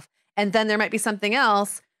something off. And then there might be something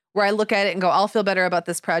else where I look at it and go, I'll feel better about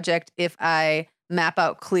this project if I map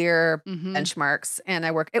out clear benchmarks. And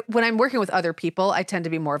when I'm working with other people, I tend to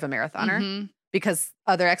be more of a marathoner because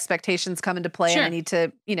other expectations come into play and I need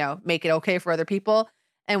to, make it okay for other people.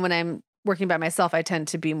 And when I'm working by myself, I tend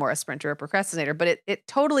to be more a sprinter or procrastinator, but it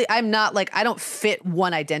totally, I don't fit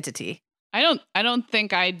one identity. I don't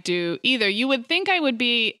think I do either. You would think I would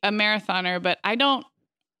be a marathoner, but I don't.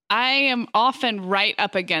 I am often right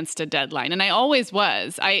up against a deadline, and I always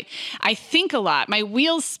was. I think a lot. My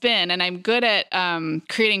wheels spin, and I'm good at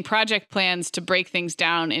creating project plans to break things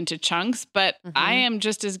down into chunks, but I am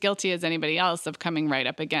just as guilty as anybody else of coming right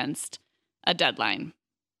up against a deadline.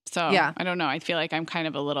 So I don't know. I feel like I'm kind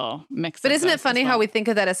of a little mixed. But isn't it funny how we think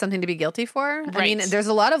of that as something to be guilty for? Right. I mean, there's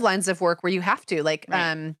a lot of lines of work where you have to,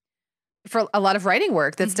 for a lot of writing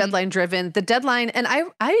work that's deadline driven, the deadline. And I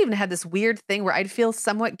even had this weird thing where I'd feel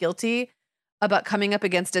somewhat guilty about coming up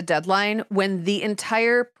against a deadline when the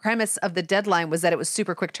entire premise of the deadline was that it was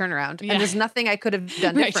super quick turnaround. And there's nothing I could have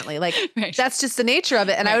done differently. That's just the nature of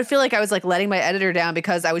it. And I would feel like I was letting my editor down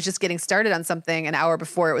because I was just getting started on something an hour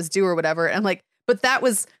before it was due or whatever. And but that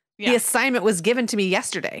was, the assignment was given to me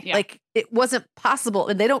yesterday. It wasn't possible,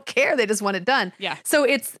 and they don't care. They just want it done. Yeah. So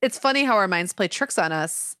it's funny how our minds play tricks on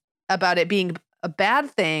us about it being a bad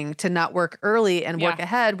thing to not work early and work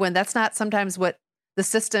ahead when that's not sometimes what the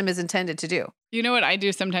system is intended to do. You know what I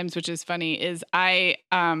do sometimes, which is funny, is I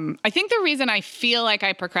think the reason I feel like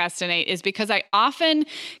I procrastinate is because I often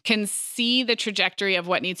can see the trajectory of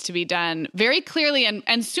what needs to be done very clearly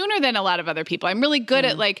and sooner than a lot of other people. I'm really good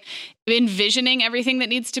at envisioning everything that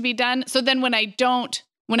needs to be done. So then when I don't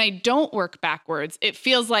work backwards, it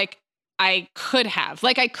feels like I could have.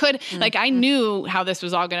 I knew how this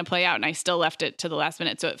was all going to play out, and I still left it to the last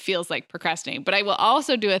minute. So it feels like procrastinating. But I will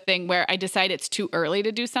also do a thing where I decide it's too early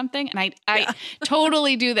to do something. And I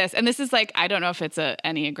totally do this. And this is I don't know if it's a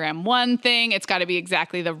Enneagram 1 thing. It's got to be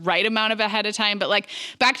exactly the right amount of ahead of time. But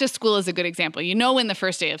back to school is a good example. You know when the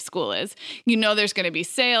first day of school is. You know there's going to be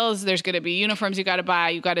sales. There's going to be uniforms you got to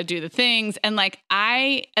buy. You got to do the things. And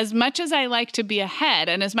as much as I like to be ahead,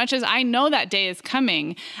 and as much as I know that day is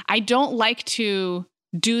coming, I don't like to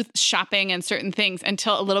do shopping and certain things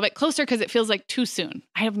until a little bit closer because it feels like too soon.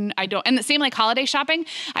 I don't. And the same holiday shopping,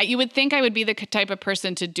 you would think I would be the type of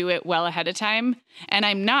person to do it well ahead of time. And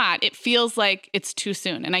I'm not. It feels like it's too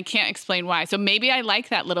soon and I can't explain why. So maybe I like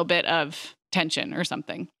that little bit of tension or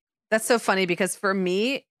something. That's so funny because for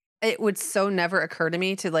me, it would so never occur to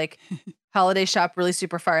me to holiday shop really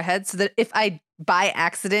super far ahead so that if I by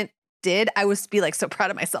accident I would be so proud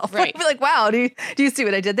of myself. Right. I'd be like, wow, do you see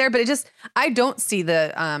what I did there? But I don't see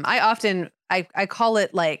I call it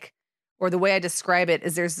or the way I describe it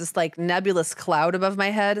is there's this nebulous cloud above my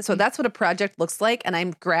head. So that's what a project looks like. And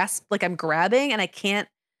I'm grabbing and I can't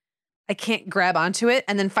grab onto it.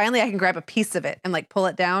 And then finally I can grab a piece of it and pull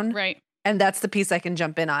it down. Right. And that's the piece I can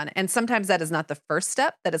jump in on. And sometimes that is not the first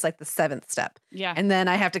step. That is the 7th step. Yeah. And then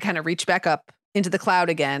I have to kind of reach back up into the cloud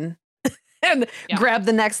again and grab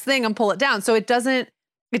the next thing and pull it down. So it doesn't,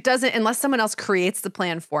 unless someone else creates the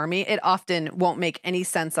plan for me, it often won't make any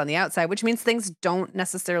sense on the outside, which means things don't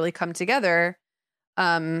necessarily come together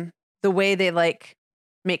the way they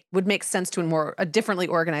would make sense to a differently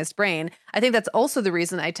organized brain. I think that's also the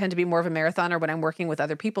reason I tend to be more of a marathoner when I'm working with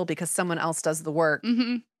other people because someone else does the work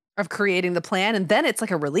of creating the plan. And then it's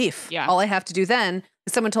like a relief. Yeah. All I have to do then,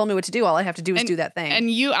 if someone told me what to do, all I have to do is do that thing. And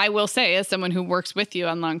I will say, as someone who works with you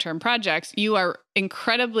on long-term projects, you are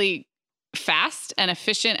incredibly fast and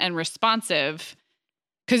efficient and responsive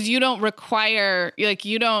because you don't require, like,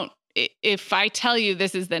 if I tell you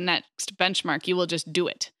this is the next benchmark, you will just do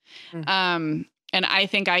it. And I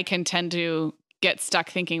think I can tend to get stuck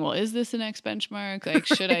thinking, well, is this the next benchmark? Like,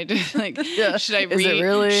 should I do, like, should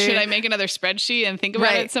I should I make another spreadsheet and think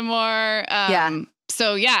about it some more?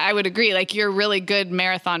 So yeah, I would agree. Like, you're a really good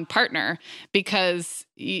marathon partner because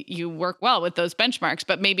you work well with those benchmarks,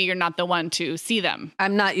 but maybe you're not the one to see them.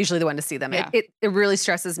 I'm not usually the one to see them. Yeah. It really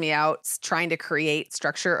stresses me out trying to create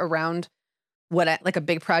structure around like a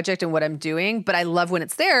big project and what I'm doing. But I love when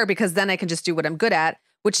it's there because then I can just do what I'm good at,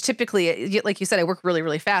 which typically, like you said, I work really,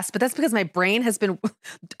 really fast. But that's because my brain has been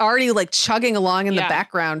already like chugging along in the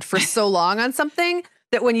background for so long on something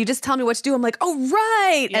that when you just tell me what to do, I'm like, oh,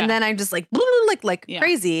 right. And then I'm just like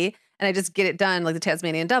crazy. And I just get it done like the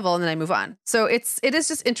Tasmanian devil. And then I move on. So it is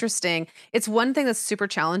just interesting. It's one thing that's super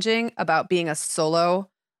challenging about being a solo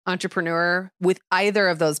entrepreneur with either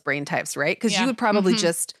of those brain types, right? Because you would probably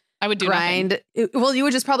just I would do grind. Well, you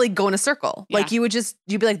would just probably go in a circle. Like you'd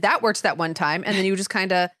be like, that worked that one time. And then you would just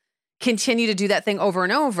kind of continue to do that thing over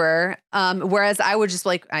and over. Whereas I would just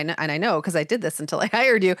like, I know, because I did this until I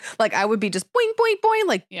hired you. Like I would be just boing, boing, boing,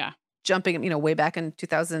 like jumping, way back in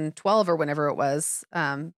 2012 or whenever it was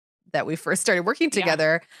that we first started working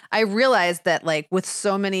together. I realized that like with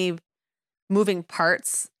so many moving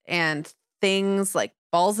parts and things like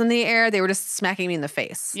balls in the air, they were just smacking me in the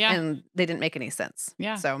face and they didn't make any sense.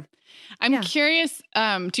 Yeah. So I'm curious,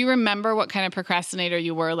 do you remember what kind of procrastinator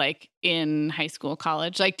you were like in high school,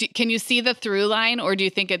 college? Like, can you see the through line or do you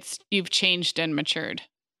think you've changed and matured?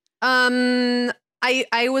 I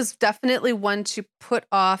was definitely one to put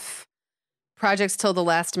off projects till the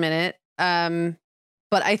last minute.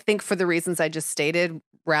 But I think for the reasons I just stated,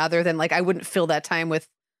 rather than like, I wouldn't fill that time with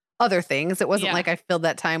other things. It wasn't like I filled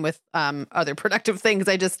that time with other productive things.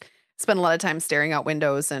 I just spent a lot of time staring out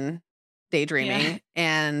windows and daydreaming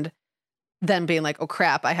and then being like, oh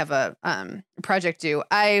crap, I have a project due.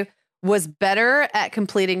 I was better at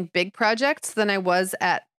completing big projects than I was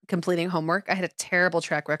at completing homework. I had a terrible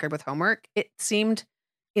track record with homework. It seemed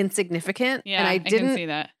insignificant. Yeah, and I can see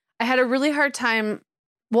that. I had a really hard time.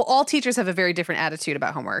 Well, all teachers have a very different attitude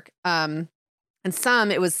about homework. And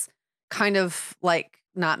some, it was kind of like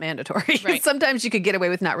not mandatory. Right. Sometimes you could get away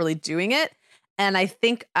with not really doing it. And I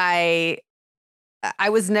think I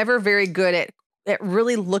was never very good at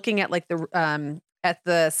really looking at like at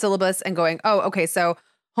the syllabus and going, oh, okay, so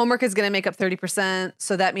homework is going to make up 30%.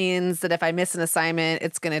 So that means that if I miss an assignment,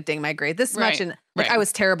 it's going to ding my grade this much. And I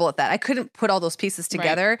was terrible at that. I couldn't put all those pieces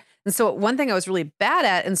together. Right. And so one thing I was really bad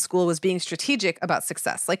at in school was being strategic about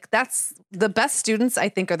success. Like that's the best students, I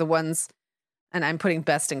think, are the ones, and I'm putting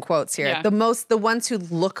best in quotes here, the ones who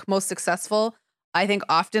look most successful, I think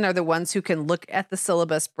often are the ones who can look at the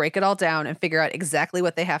syllabus, break it all down and figure out exactly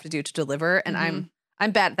what they have to do to deliver. And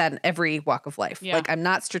I'm bad at that in every walk of life. Yeah. Like I'm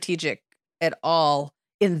not strategic at all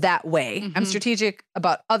in that way. I'm strategic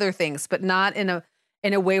about other things, but not in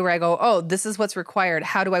a way where I go, oh, this is what's required.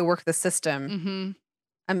 How do I work the system?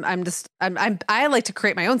 I like to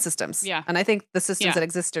create my own systems. Yeah. And I think the systems that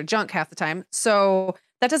exist are junk half the time. So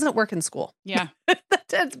that doesn't work in school. Yeah.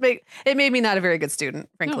 It made me not a very good student,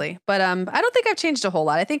 frankly. No. But I don't think I've changed a whole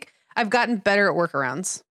lot. I think I've gotten better at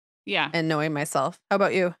workarounds. Yeah. And knowing myself. How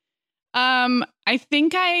about you? I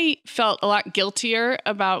think I felt a lot guiltier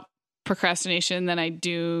about procrastination than I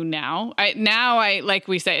do now. I like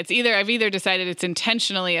we say, I've either decided it's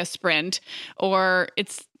intentionally a sprint or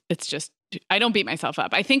it's just, I don't beat myself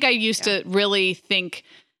up. I think I used to really think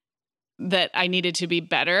that I needed to be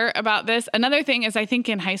better about this. Another thing is I think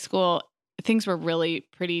in high school, things were really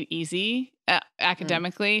pretty easy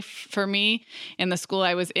academically for me in the school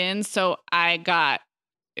I was in. So I got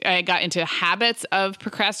into habits of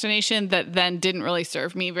procrastination that then didn't really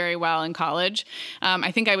serve me very well in college.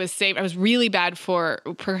 I think I was really bad for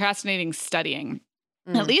procrastinating studying,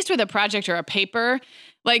 at least with a project or a paper.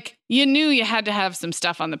 Like you knew you had to have some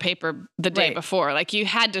stuff on the paper the day before, like you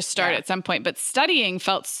had to start at some point, but studying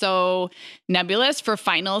felt so nebulous for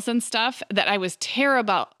finals and stuff that I was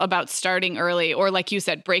terrible about starting early or like you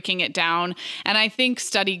said, breaking it down. And I think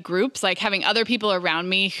study groups, like having other people around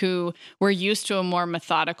me who were used to a more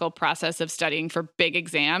methodical process of studying for big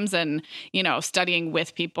exams and, studying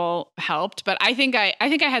with people helped. But I think I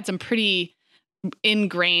had some pretty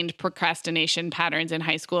ingrained procrastination patterns in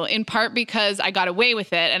high school, in part because I got away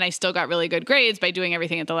with it and I still got really good grades by doing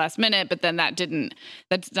everything at the last minute. But then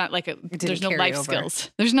that's not like there's no life skills.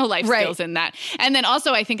 There's no life skills in that. And then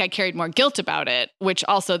also I think I carried more guilt about it, which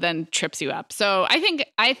also then trips you up. So I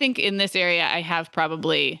think in this area I have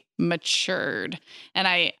probably matured and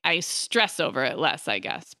I stress over it less, I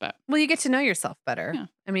guess. But well, you get to know yourself better. Yeah.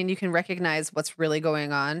 I mean, you can recognize what's really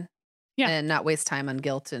going on. Yeah. And not waste time on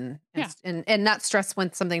guilt and not stress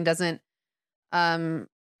when something doesn't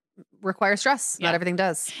require stress. Yeah. Not everything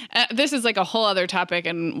does. This is like a whole other topic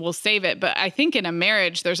and we'll save it. But I think in a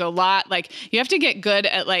marriage, there's a lot, like you have to get good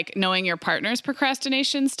at like knowing your partner's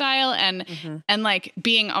procrastination style and like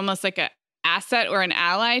being almost like a asset or an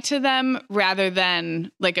ally to them rather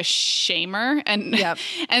than like a shamer. And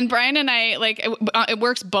and Brian and I, like it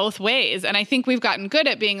works both ways. And I think we've gotten good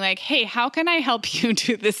at being like, hey, how can I help you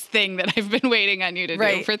do this thing that I've been waiting on you to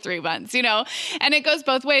do for 3 months, you know? And it goes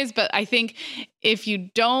both ways. But I think if you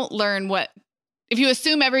don't learn if you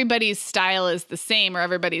assume everybody's style is the same or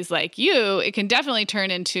everybody's like you, it can definitely turn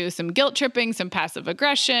into some guilt tripping, some passive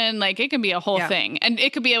aggression. Like it can be a whole thing. And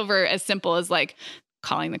it could be over as simple as like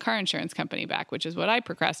calling the car insurance company back, which is what I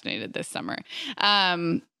procrastinated this summer.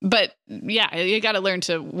 But yeah, you got to learn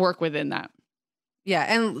to work within that.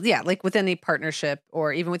 Yeah. And like with any partnership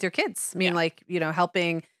or even with your kids, I mean, like, you know,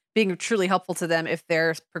 being truly helpful to them if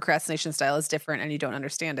their procrastination style is different and you don't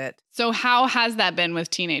understand it. So how has that been with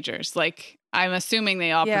teenagers? Like, I'm assuming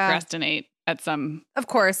they all procrastinate at some. Of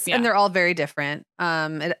course. Yeah. And they're all very different.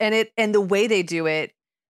 And the way they do it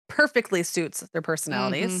perfectly suits their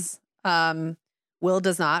personalities. Will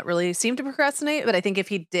does not really seem to procrastinate, but I think if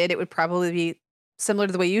he did, it would probably be similar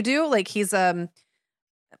to the way you do. Like he's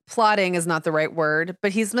plotting is not the right word,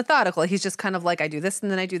 but he's methodical. He's just kind of like, I do this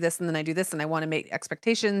and then I do this and then I do this and I want to make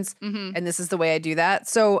expectations and this is the way I do that.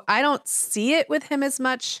 So I don't see it with him as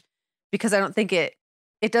much because I don't think it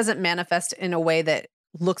doesn't manifest in a way that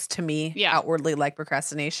looks to me outwardly like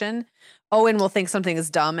procrastination. Owen will think something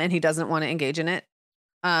is dumb and he doesn't want to engage in it.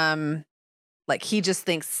 Like he just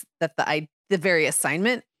thinks that the very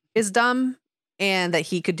assignment is dumb and that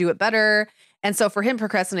he could do it better. And so for him,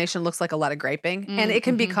 procrastination looks like a lot of griping and it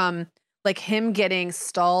can become like him getting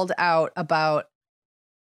stalled out about,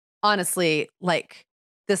 honestly, like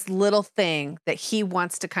this little thing that he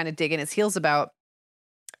wants to kind of dig in his heels about.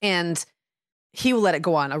 And he will let it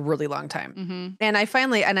go on a really long time. And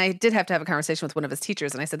I did have to have a conversation with one of his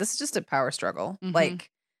teachers. And I said, this is just a power struggle. Like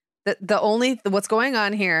what's going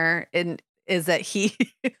on here is that he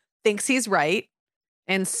thinks he's right.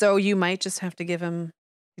 And so you might just have to you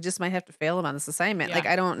just might have to fail him on this assignment. Yeah. Like,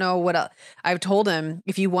 I don't know what else. I've told him,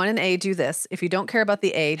 if you want an A, do this. If you don't care about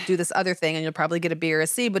the A, do this other thing and you'll probably get a B or a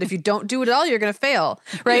C. But if you don't do it at all, you're going to fail.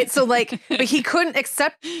 Right. So like, but he couldn't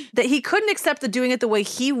accept that doing it the way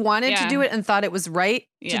he wanted to do it and thought it was right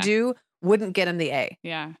to do wouldn't get him the A.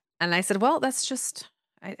 Yeah. And I said, well, that's just,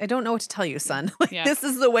 I don't know what to tell you, son. Like, this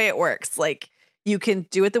is the way it works. Like, you can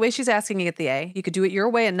do it the way she's asking you to get the A. You could do it your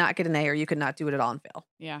way and not get an A, or you could not do it at all and fail.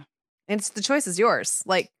 Yeah. And the choice is yours.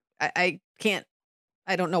 Like, I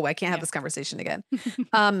don't know. I can't have this conversation again.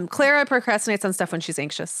 Clara procrastinates on stuff when she's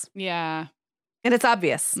anxious. Yeah. And it's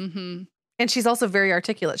obvious. And she's also very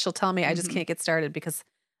articulate. She'll tell me, I just can't get started because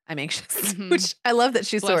I'm anxious, which I love that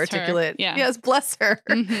she's so articulate. Yeah. Yes, bless her.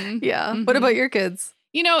 Yeah. What about your kids?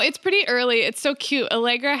 You know, it's pretty early. It's so cute.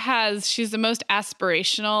 Allegra she's the most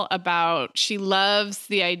aspirational about, she loves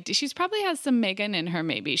the idea. She's probably has some Megan in her,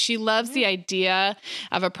 maybe. She loves the idea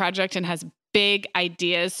of a project and has big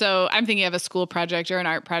ideas. So I'm thinking of a school project or an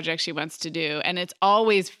art project she wants to do. And it's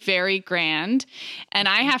always very grand. And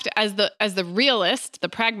I have to, as the realist, the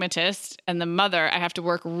pragmatist, and the mother, I have to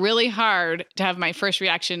work really hard to have my first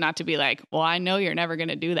reaction not to be like, well, I know you're never going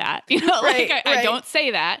to do that. You know, I don't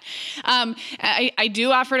say that. I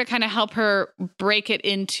do offer to kind of help her break it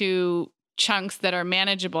into chunks that are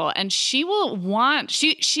manageable, and she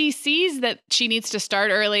sees that she needs to start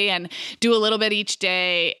early and do a little bit each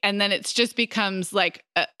day, and then it just becomes like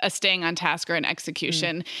a staying on task or an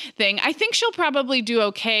execution thing. I think she'll probably do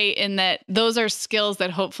okay in that. Those are skills that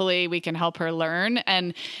hopefully we can help her learn,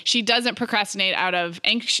 and she doesn't procrastinate out of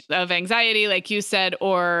anxiety, like you said,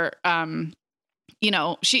 or you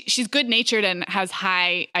know, she's good-natured and has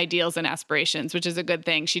high ideals and aspirations, which is a good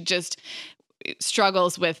thing. She just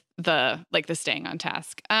struggles with the staying on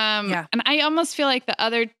task. And I almost feel like the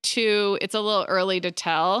other two, it's a little early to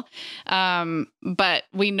tell. But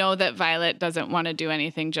we know that Violet doesn't want to do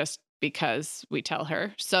anything just because we tell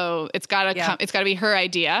her. So it's got to it's got to be her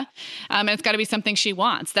idea. And it's got to be something she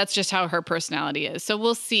wants. That's just how her personality is. So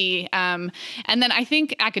we'll see. And then I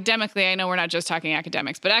think academically, I know we're not just talking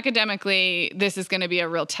academics, but academically, this is going to be a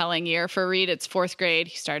real telling year for Reed. It's 4th grade.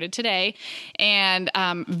 He started today, and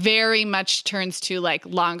very much turns to like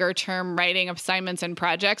longer term writing assignments and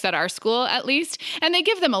projects at our school, at least. And they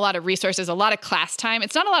give them a lot of resources, a lot of class time.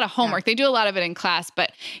 It's not a lot of homework. They do a lot of it in class,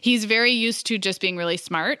 but he's very used to just being really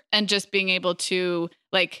smart and just being able to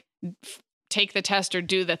like take the test or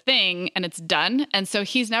do the thing and it's done. And so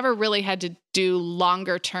he's never really had to do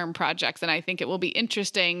longer term projects. And I think it will be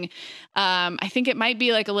interesting. I think it might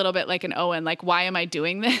be like a little bit like an Owen, like, why am I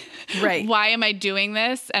doing this? Right. Why am I doing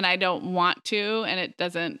this? And I don't want to, and it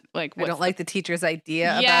doesn't like, I don't like the teacher's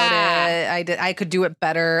idea about it. I could do it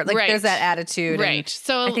better. Like there's that attitude. Right.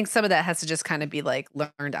 So I think some of that has to just kind of be like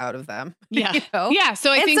learned out of them. Yeah. You know? Yeah.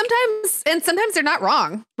 So I think sometimes they're not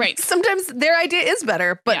wrong. Right. Sometimes their idea is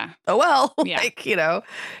better, but oh well. Yeah. Like, you know.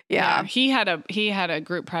 Yeah. He had a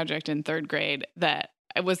group project in 3rd grade that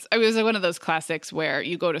it was one of those classics where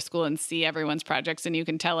you go to school and see everyone's projects and you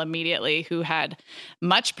can tell immediately who had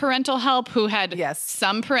much parental help, who had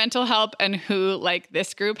some parental help, and who, like,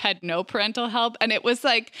 this group had no parental help. And it was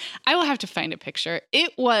like, I will have to find a picture.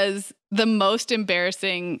 It was the most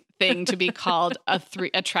embarrassing thing to be called a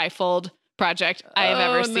trifold project I have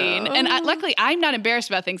ever seen. And luckily I'm not embarrassed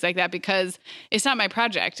about things like that because it's not my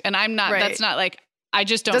project, and I'm not, that's not like, I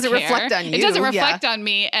just don't doesn't care. reflect on you. It doesn't reflect on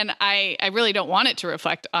me, and I really don't want it to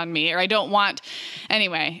reflect on me, or I don't want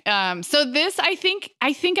anyway. So this, I think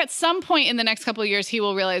at some point in the next couple of years, he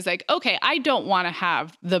will realize like, okay, I don't want to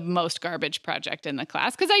have the most garbage project in the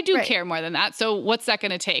class because I do care more than that. So what's that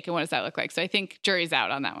going to take, and what does that look like? So I think jury's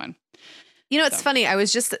out on that one. You know, it's funny.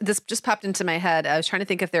 This just popped into my head. I was trying to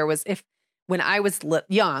think if when I was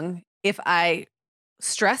young, if I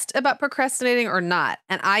stressed about procrastinating or not,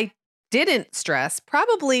 and I didn't stress,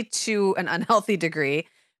 probably to an unhealthy degree,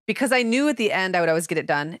 because I knew at the end I would always get it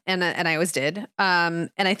done, and I always did. And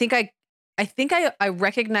I think I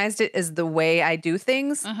recognized it as the way I do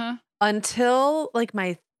things until like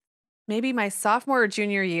maybe my sophomore or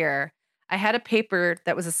junior year. I had a paper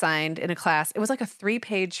that was assigned in a class. It was like a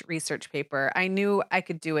 3-page research paper. I knew I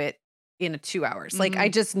could do it in 2 hours. Like I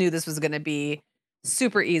just knew this was going to be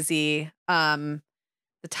super easy.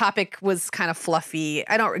 The topic was kind of fluffy.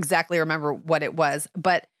 I don't exactly remember what it was,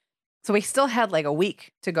 but so we still had like a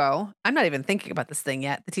week to go. I'm not even thinking about this thing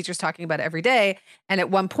yet. The teacher's talking about it every day. And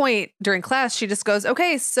at one point during class, she just goes,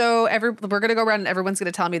 okay, so we're going to go around and everyone's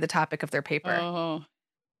going to tell me the topic of their paper. Oh.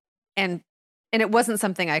 And it wasn't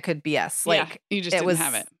something I could BS. Like you just didn't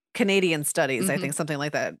have it. Canadian studies, I think, something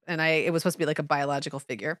like that. And it was supposed to be like a biological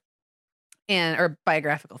figure. Or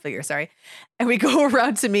biographical figure, sorry. And we go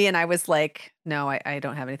around to me and I was like, no, I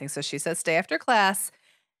don't have anything. So she says, stay after class.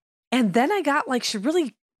 And then I got like, she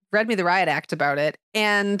really read me the riot act about it.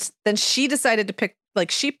 And then she decided to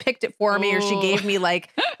she picked it for me, or she gave me like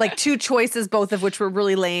 2 choices, both of which were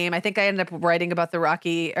really lame. I think I ended up writing about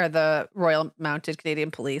the Royal Mounted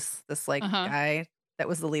Canadian Police, this guy that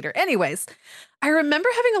was the leader. Anyways, I remember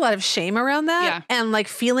having a lot of shame around that and like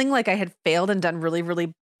feeling like I had failed and done really,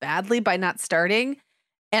 really badly by not starting.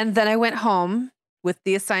 And then I went home with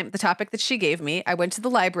the topic that she gave me. I went to the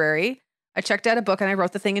library, I checked out a book, and I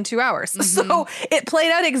wrote the thing in 2 hours. So it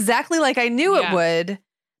played out exactly like I knew it would.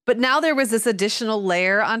 But now there was this additional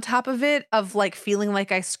layer on top of it of like feeling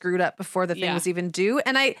like I screwed up before the thing was even due.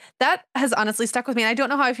 And that has honestly stuck with me. And I don't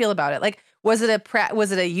know how I feel about it. Like, was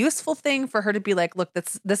it a useful thing for her to be like, look,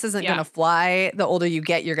 this isn't going to fly. The older you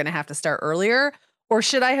get, you're going to have to start earlier. Or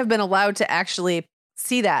should I have been allowed to actually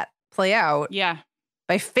see that play out? Yeah.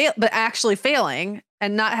 But actually failing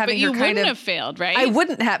and not having her kind of. But you wouldn't have failed, right? I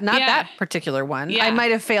wouldn't have, not that particular one. Yeah. I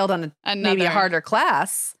might have failed on maybe a harder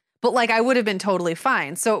class, but like I would have been totally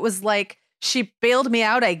fine. So it was like she bailed me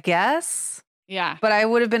out, I guess. Yeah. But I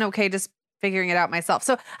would have been okay just figuring it out myself.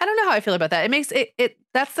 So I don't know how I feel about that. It makes it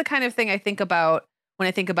that's the kind of thing I think about when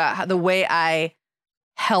I think about how the way I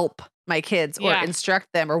help my kids or instruct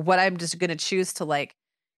them, or what I'm just going to choose to like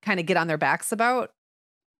kind of get on their backs about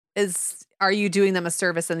is, are you doing them a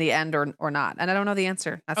service in the end or not? And I don't know the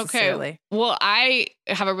answer necessarily. Okay. Well, I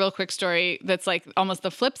have a real quick story that's like almost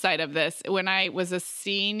the flip side of this. When I was a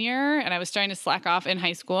senior and I was starting to slack off in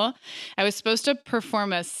high school, I was supposed to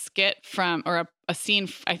perform a skit a scene,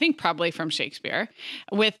 I think probably from Shakespeare,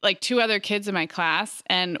 with like 2 other kids in my class,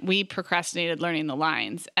 and we procrastinated learning the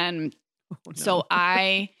lines. And so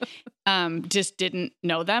I just didn't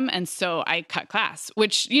know them. And so I cut class,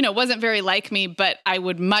 which, wasn't very like me, but I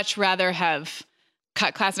would much rather have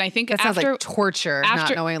cut class. And I think that sounds like torture,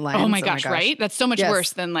 not knowing lines. Oh my gosh, right? That's so much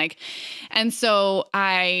worse than like, and so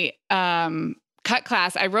I cut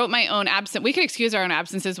class. I wrote my own absence. We could excuse our own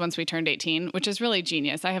absences once we turned 18, which is really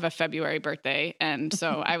genius. I have a February birthday. And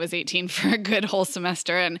so I was 18 for a good whole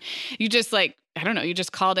semester. And you just like, I don't know, you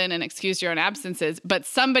just called in and excused your own absences. But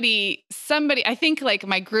somebody, I think like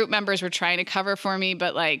my group members were trying to cover for me,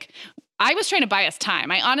 but like I was trying to buy us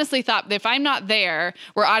time. I honestly thought that if I'm not there,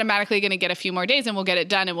 we're automatically going to get a few more days and we'll get it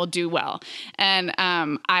done and we'll do well. And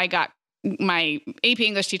I got my AP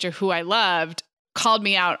English teacher, who I loved, called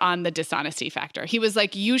me out on the dishonesty factor. He was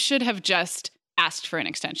like, you should have just asked for an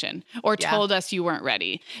extension or told us you weren't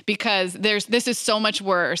ready, because this is so much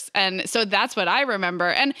worse. And so that's what I remember.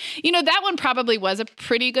 And, you know, that one probably was a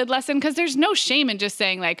pretty good lesson, because there's no shame in just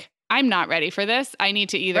saying like, I'm not ready for this. I need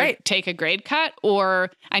to either take a grade cut or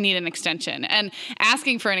I need an extension. And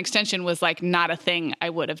asking for an extension was like not a thing I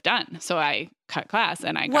would have done. So I cut class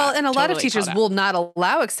and I got and a lot of teachers will not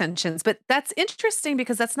allow extensions, but that's interesting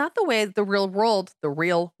because that's not the way the real world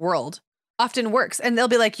often works. And they'll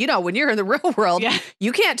be like, you know, when you're in the real world,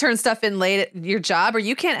 you can't turn stuff in late at your job or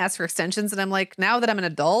you can't ask for extensions. And I'm like, now that I'm an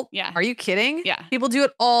adult, are you kidding? Yeah. People do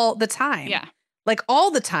it all the time. Yeah. Like all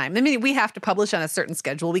the time. I mean, we have to publish on a certain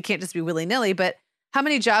schedule. We can't just be willy-nilly, but how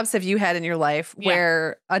many jobs have you had in your life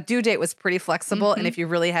where a due date was pretty flexible and if you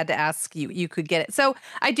really had to ask, you could get it? So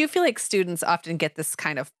I do feel like students often get this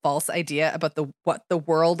kind of false idea about what the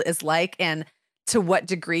world is like and to what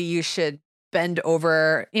degree you should bend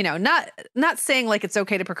over, you know, not saying like it's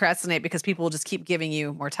okay to procrastinate because people will just keep giving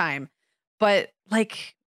you more time, but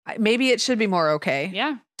like maybe it should be more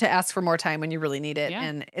okay to ask for more time when you really need it.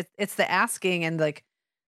 And it's the asking and like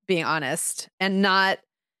being honest and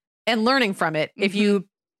learning from it. If you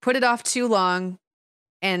put it off too long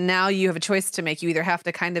and now you have a choice to make, you either have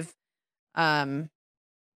to kind of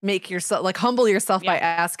make yourself like humble yourself by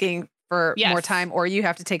asking for more time, or you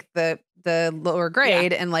have to take the lower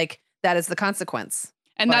grade and like that is the consequence.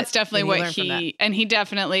 And that's definitely what he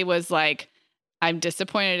definitely was like, I'm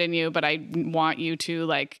disappointed in you, but I want you to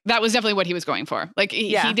like, that was definitely what he was going for. Like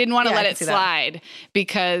he didn't want to let it slide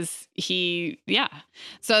because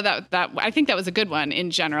so that I think that was a good one in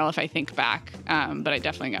general, if I think back. But I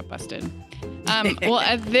definitely got busted. Well,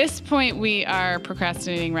 at this point, we are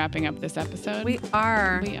procrastinating wrapping up this episode. We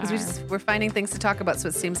are. We're finding things to talk about, so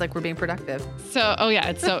it seems like we're being productive. So,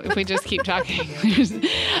 so if we just keep talking.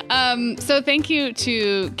 So thank you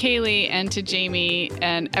to Kaylee and to Jamie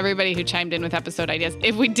and everybody who chimed in with episode ideas.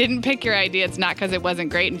 If we didn't pick your idea, it's not because it wasn't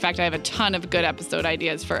great. In fact, I have a ton of good episode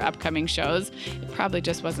ideas for upcoming shows. It probably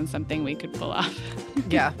just wasn't something we could pull off.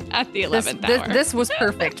 Yeah. At the 11th hour. This was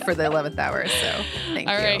perfect for the 11th hour, so thank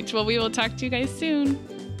you. All right. Well, we will talk to you guys soon.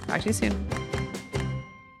 Talk to you soon.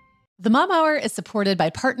 The Mom Hour is supported by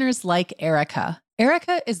partners like Erica.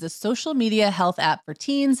 Erica is the social media health app for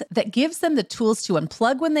teens that gives them the tools to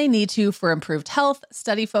unplug when they need to for improved health,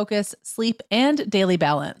 study focus, sleep, and daily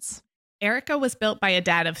balance. Erica was built by a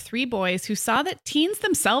dad of 3 boys who saw that teens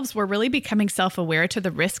themselves were really becoming self-aware to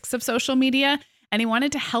the risks of social media, and he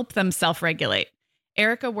wanted to help them self-regulate.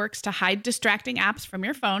 Erica works to hide distracting apps from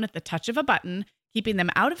your phone at the touch of a button, keeping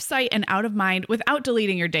them out of sight and out of mind without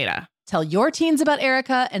deleting your data. Tell your teens about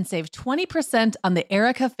Erica and save 20% on the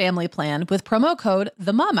Erica family plan with promo code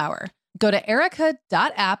TheMomHour. Go to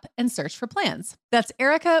erica.app and search for plans. That's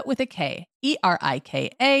Erica with a K,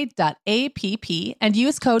 ERIKA.app, and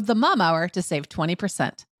use code TheMomHour to save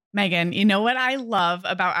 20%. Megan, you know what I love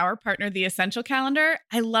about our partner, The Essential Calendar?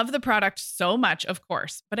 I love the product so much, of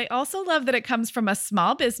course, but I also love that it comes from a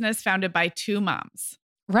small business founded by 2 moms.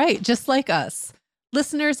 Right, just like us.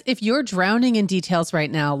 Listeners, if you're drowning in details right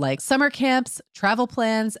now, like summer camps, travel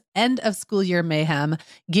plans, end of school year mayhem,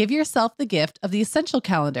 give yourself the gift of the Essential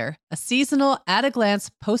Calendar, a seasonal, at-a-glance,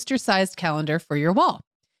 poster-sized calendar for your wall.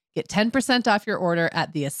 Get 10% off your order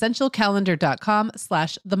at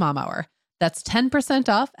theessentialcalendar.com/themomhour. That's 10%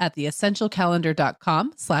 off at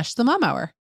theessentialcalendar.com/themomhour.